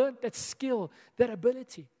 Have I learned that skill, that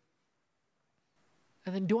ability?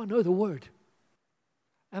 And then do I know the Word?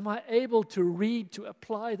 Am I able to read, to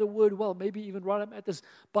apply the Word well? Maybe even right I'm at this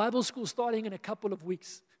Bible school starting in a couple of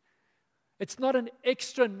weeks. It's not an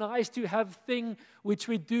extra nice to have thing which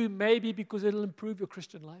we do maybe because it'll improve your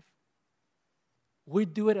Christian life. We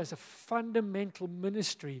do it as a fundamental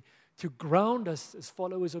ministry to ground us as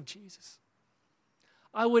followers of Jesus.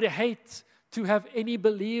 I would hate to have any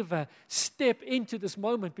believer step into this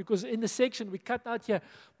moment, because in the section we cut out here,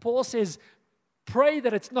 Paul says, pray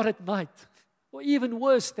that it's not at night, or even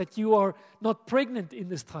worse, that you are not pregnant in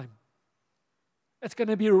this time. It's going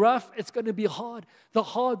to be rough. It's going to be hard.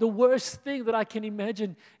 The worst thing that I can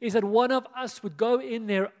imagine is that one of us would go in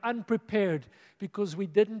there unprepared because we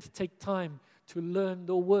didn't take time to learn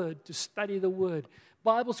the Word, to study the Word.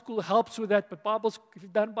 Bible school helps with that, but if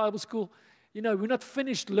you've done Bible school, you know, we're not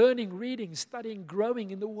finished learning, reading, studying,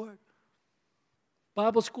 growing in the Word.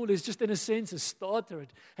 Bible school is just, in a sense, a starter.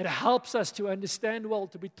 It helps us to understand well,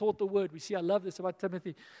 to be taught the Word. We see, I love this about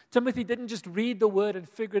Timothy. Timothy didn't just read the Word and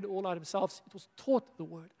figure it all out himself. It was taught the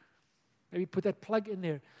Word. Maybe put that plug in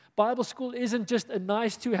there. Bible school isn't just a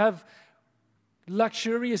nice to have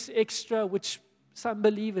luxurious extra, which some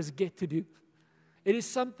believers get to do. It is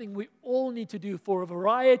something we all need to do for a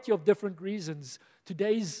variety of different reasons.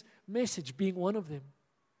 Today's message being one of them.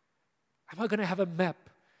 Am I going to have a map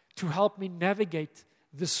to help me navigate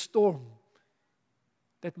the storm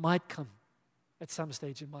that might come at some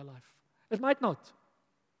stage in my life? It might not.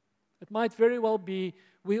 It might very well be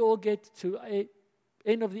we all get to an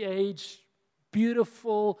end of the age,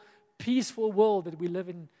 beautiful, peaceful world that we live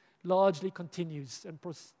in largely continues. And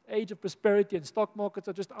age of prosperity, and stock markets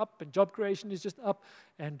are just up, and job creation is just up,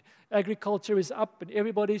 and agriculture is up, and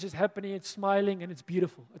everybody's just happy and smiling, and it's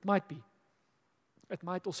beautiful. It might be. It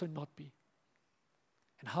might also not be.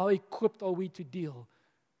 And how equipped are we to deal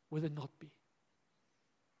with it not be?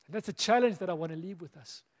 And that's a challenge that I want to leave with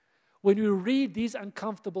us. When we read these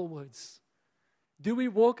uncomfortable words, do we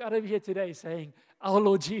walk out of here today saying, our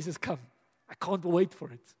Lord Jesus, come. I can't wait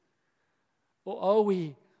for it. Or are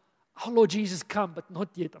we, our Lord Jesus, come, but not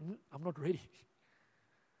yet. I'm not ready.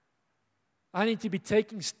 I need to be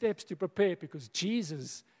taking steps to prepare because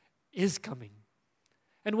Jesus is coming.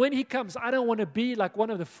 And when He comes, I don't want to be like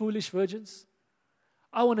one of the foolish virgins.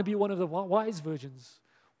 I want to be one of the wise virgins.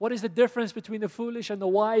 What is the difference between the foolish and the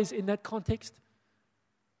wise in that context?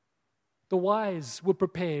 The wise were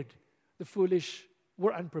prepared. The foolish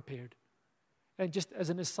were unprepared. And just as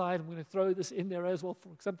an aside, I'm going to throw this in there as well.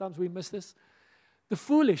 Sometimes we miss this. The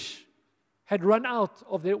foolish had run out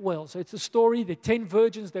of their oil. So it's a story, the 10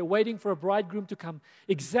 virgins, they're waiting for a bridegroom to come.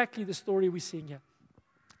 Exactly the story we're seeing here.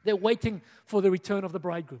 They're waiting for the return of the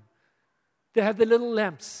bridegroom. They have the little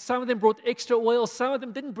lamps. Some of them brought extra oil. Some of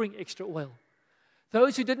them didn't bring extra oil.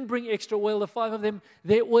 Those who didn't bring extra oil, the 5 of them,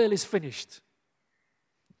 their oil is finished.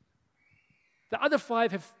 The other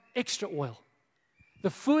 5 have extra oil. The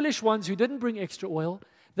foolish ones who didn't bring extra oil,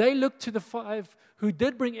 they look to the 5 who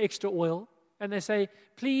did bring extra oil, and they say,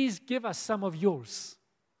 please give us some of yours.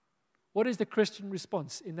 What is the Christian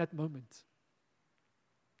response in that moment?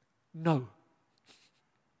 No.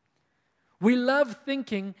 We love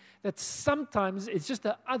thinking that sometimes it's just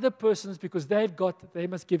the other person's because they've got, they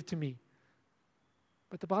must give to me.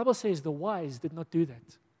 But the Bible says the wise did not do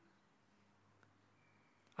that.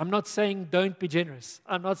 I'm not saying don't be generous.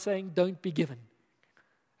 I'm not saying don't be given.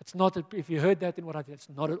 It's not, if you heard that in what I did, it's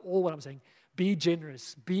not at all what I'm saying. Be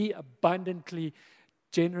generous. Be abundantly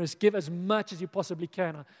generous. Give as much as you possibly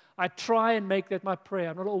can. I try and make that my prayer.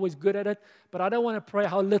 I'm not always good at it, but I don't want to pray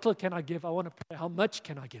how little can I give. I want to pray how much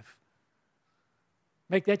can I give.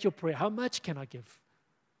 Make that your prayer. How much can I give?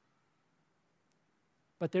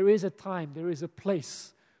 But there is a time, there is a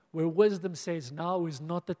place where wisdom says, now is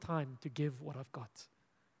not the time to give what I've got.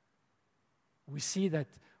 We see that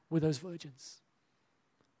with those virgins.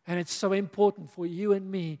 And it's so important for you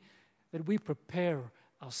and me that we prepare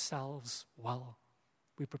ourselves well.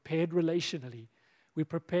 We prepared relationally. We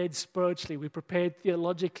prepared spiritually. We prepared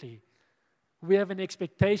theologically. We have an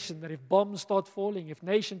expectation that if bombs start falling, if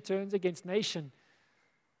nation turns against nation,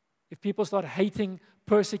 if people start hating,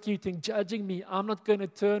 persecuting, judging me, I'm not going to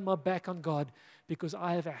turn my back on God because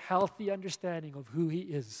I have a healthy understanding of who He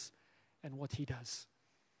is and what He does.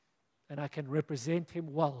 And I can represent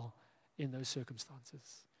Him well in those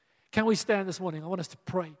circumstances. Can we stand this morning? I want us to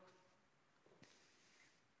pray.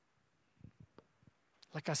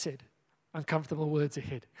 Like I said, uncomfortable words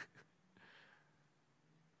ahead.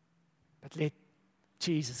 But let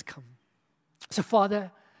Jesus come. So,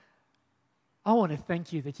 Father, I want to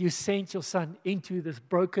thank you that you sent your Son into this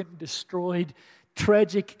broken, destroyed,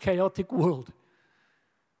 tragic, chaotic world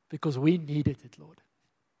because we needed it, Lord.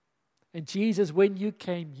 And Jesus, when you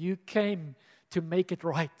came to make it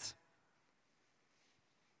right.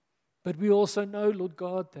 But we also know, Lord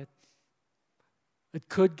God, that it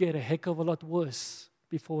could get a heck of a lot worse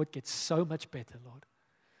before it gets so much better, Lord.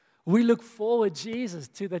 We look forward, Jesus,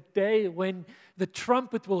 to that day when the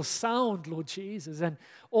trumpet will sound, Lord Jesus, and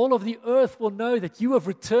all of the earth will know that you have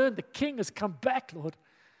returned. The King has come back, Lord.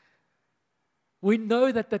 We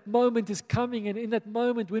know that that moment is coming, and in that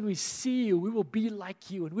moment when we see you, we will be like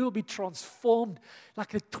you, and we will be transformed like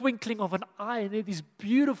the twinkling of an eye. And there are these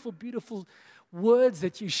beautiful, beautiful words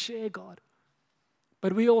that you share, God.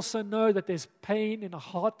 But we also know that there's pain and a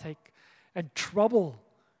heartache and trouble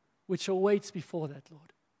which awaits before that,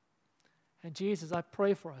 Lord. And Jesus, I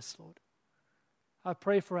pray for us, Lord. I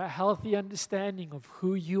pray for a healthy understanding of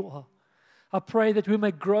who you are. I pray that we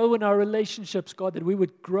may grow in our relationships, God, that we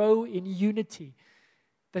would grow in unity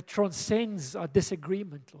that transcends our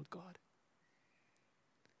disagreement, Lord God.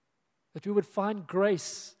 That we would find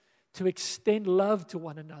grace to extend love to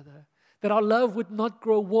one another. That our love would not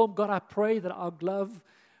grow warm. God, I pray that our love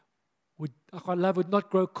would not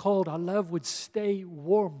grow cold. Our love would stay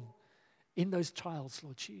warm in those trials,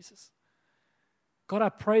 Lord Jesus. God, I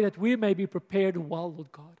pray that we may be prepared well,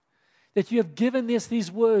 Lord God. That you have given us these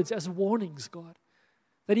words as warnings, God.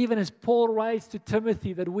 That even as Paul writes to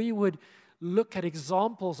Timothy, that we would look at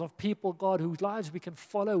examples of people, God, whose lives we can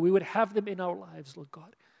follow. We would have them in our lives, Lord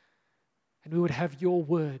God. And we would have your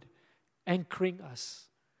word anchoring us,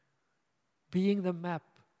 being the map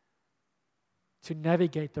to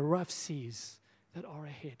navigate the rough seas that are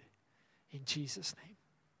ahead. In Jesus'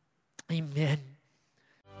 name, amen.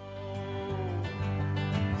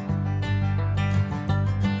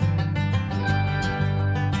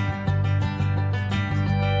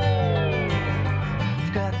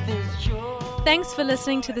 Thanks for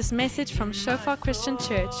listening to this message from Shofar Christian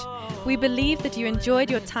Church. We believe that you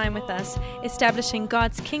enjoyed your time with us, establishing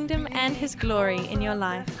God's kingdom and His glory in your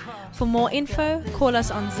life. For more info, call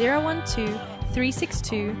us on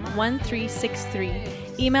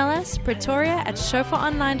 012-362-1363. Email us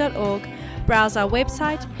pretoria@shofaronline.org. Browse our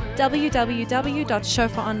website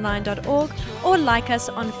www.shofaronline.org or like us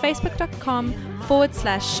on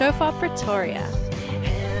facebook.com/Shofar Pretoria.